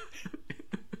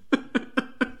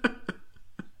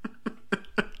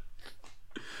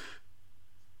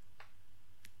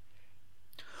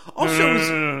 Also,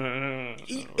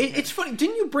 it's funny.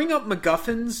 Didn't you bring up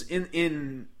MacGuffins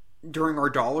in during our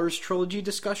Dollars trilogy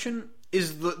discussion?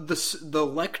 Is the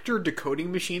Lecter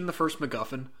decoding machine the first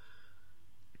MacGuffin?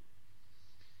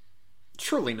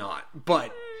 Surely not.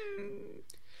 But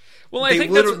well, they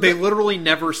literally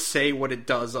never say what it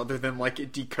does, other than like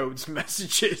it decodes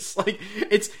messages. Like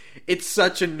it's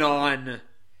such a non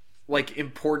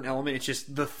important element. It's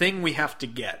just the thing we have to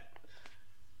get.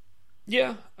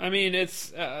 Yeah, I mean it's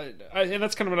and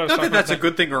that's kind of what I was. Not talking that that's about. a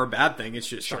good thing or a bad thing. It's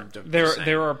just sure.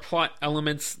 There are plot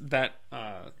elements that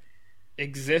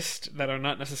exist that are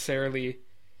not necessarily,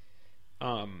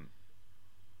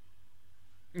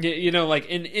 you know, like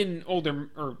in older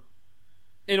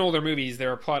movies,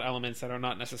 there are plot elements that are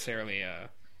not necessarily,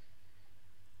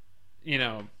 you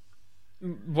know,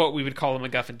 what we would call a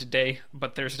MacGuffin today.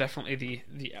 But there's definitely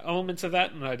the elements of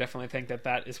that, and I definitely think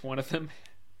that is one of them.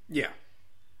 Yeah.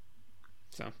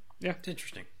 So yeah, it's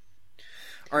interesting.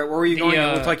 All right, where were you going?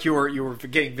 It looked like you were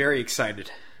getting very excited.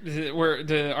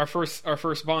 Our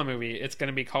first Bond movie. It's going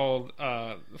to be called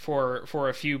for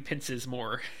a few pinces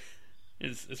more.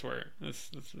 Is where this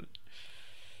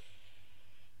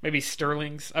maybe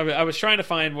sterlings. I was trying to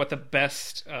find what the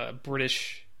best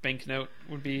British banknote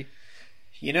would be.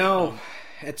 You know,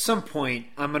 at some point,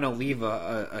 I'm going to leave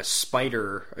a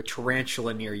spider, a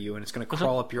tarantula near you, and it's going to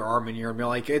crawl up your arm, and you're going to be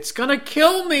like, it's going to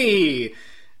kill me!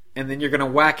 And then you're going to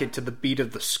whack it to the beat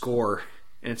of the score,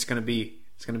 and it's going to be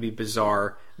bizarre.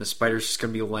 And the spider's just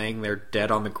going to be laying there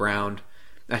dead on the ground.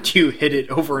 And you hit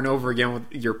it over and over again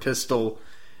with your pistol,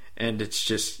 and it's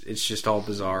just all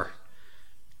bizarre.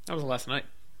 That was last night.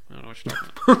 I don't know what you're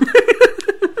talking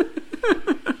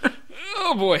about.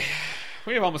 Oh boy.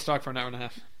 We have almost talked for an hour and a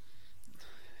half.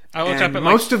 I looked up at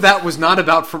most of that was not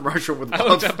about From Russia with Love. I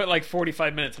looked up at like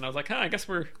 45 minutes, and I was like, I guess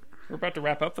we're about to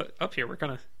wrap up here. We're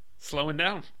kind of slowing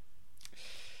down.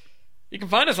 You can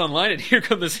find us online at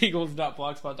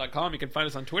herecomethesequels.blogspot.com. You can find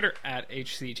us on Twitter at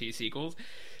HCTSequels.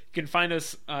 You can find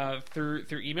us through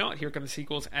email at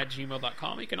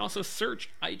herecomethesequels@gmail.com. You can also search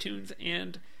iTunes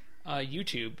and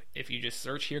YouTube. If you just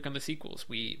search Here Come the Sequels,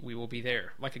 we will be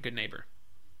there like a good neighbor.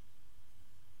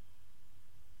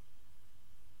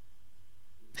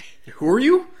 Who are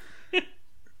you?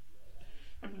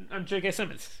 I'm J.K.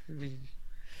 Simmons.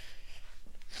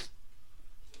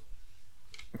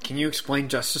 Can you explain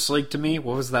Justice League to me?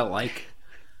 What was that like?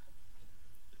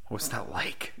 What's that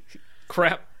like?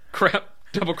 Crap,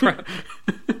 double crap.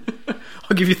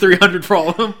 I'll give you 300 for all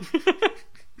of them.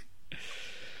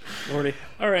 Lordy.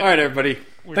 All right, everybody.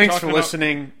 Thanks for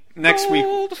listening. Next week.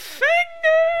 Oh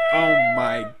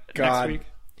my God.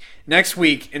 Next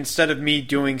week, instead of me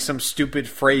doing some stupid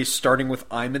phrase starting with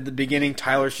 "I'm" at the beginning,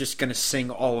 Tyler's just going to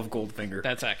sing all of Goldfinger.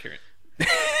 That's accurate.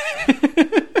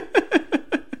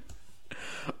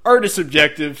 Art is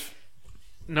subjective.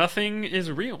 Nothing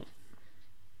is real.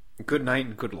 Good night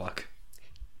and good luck.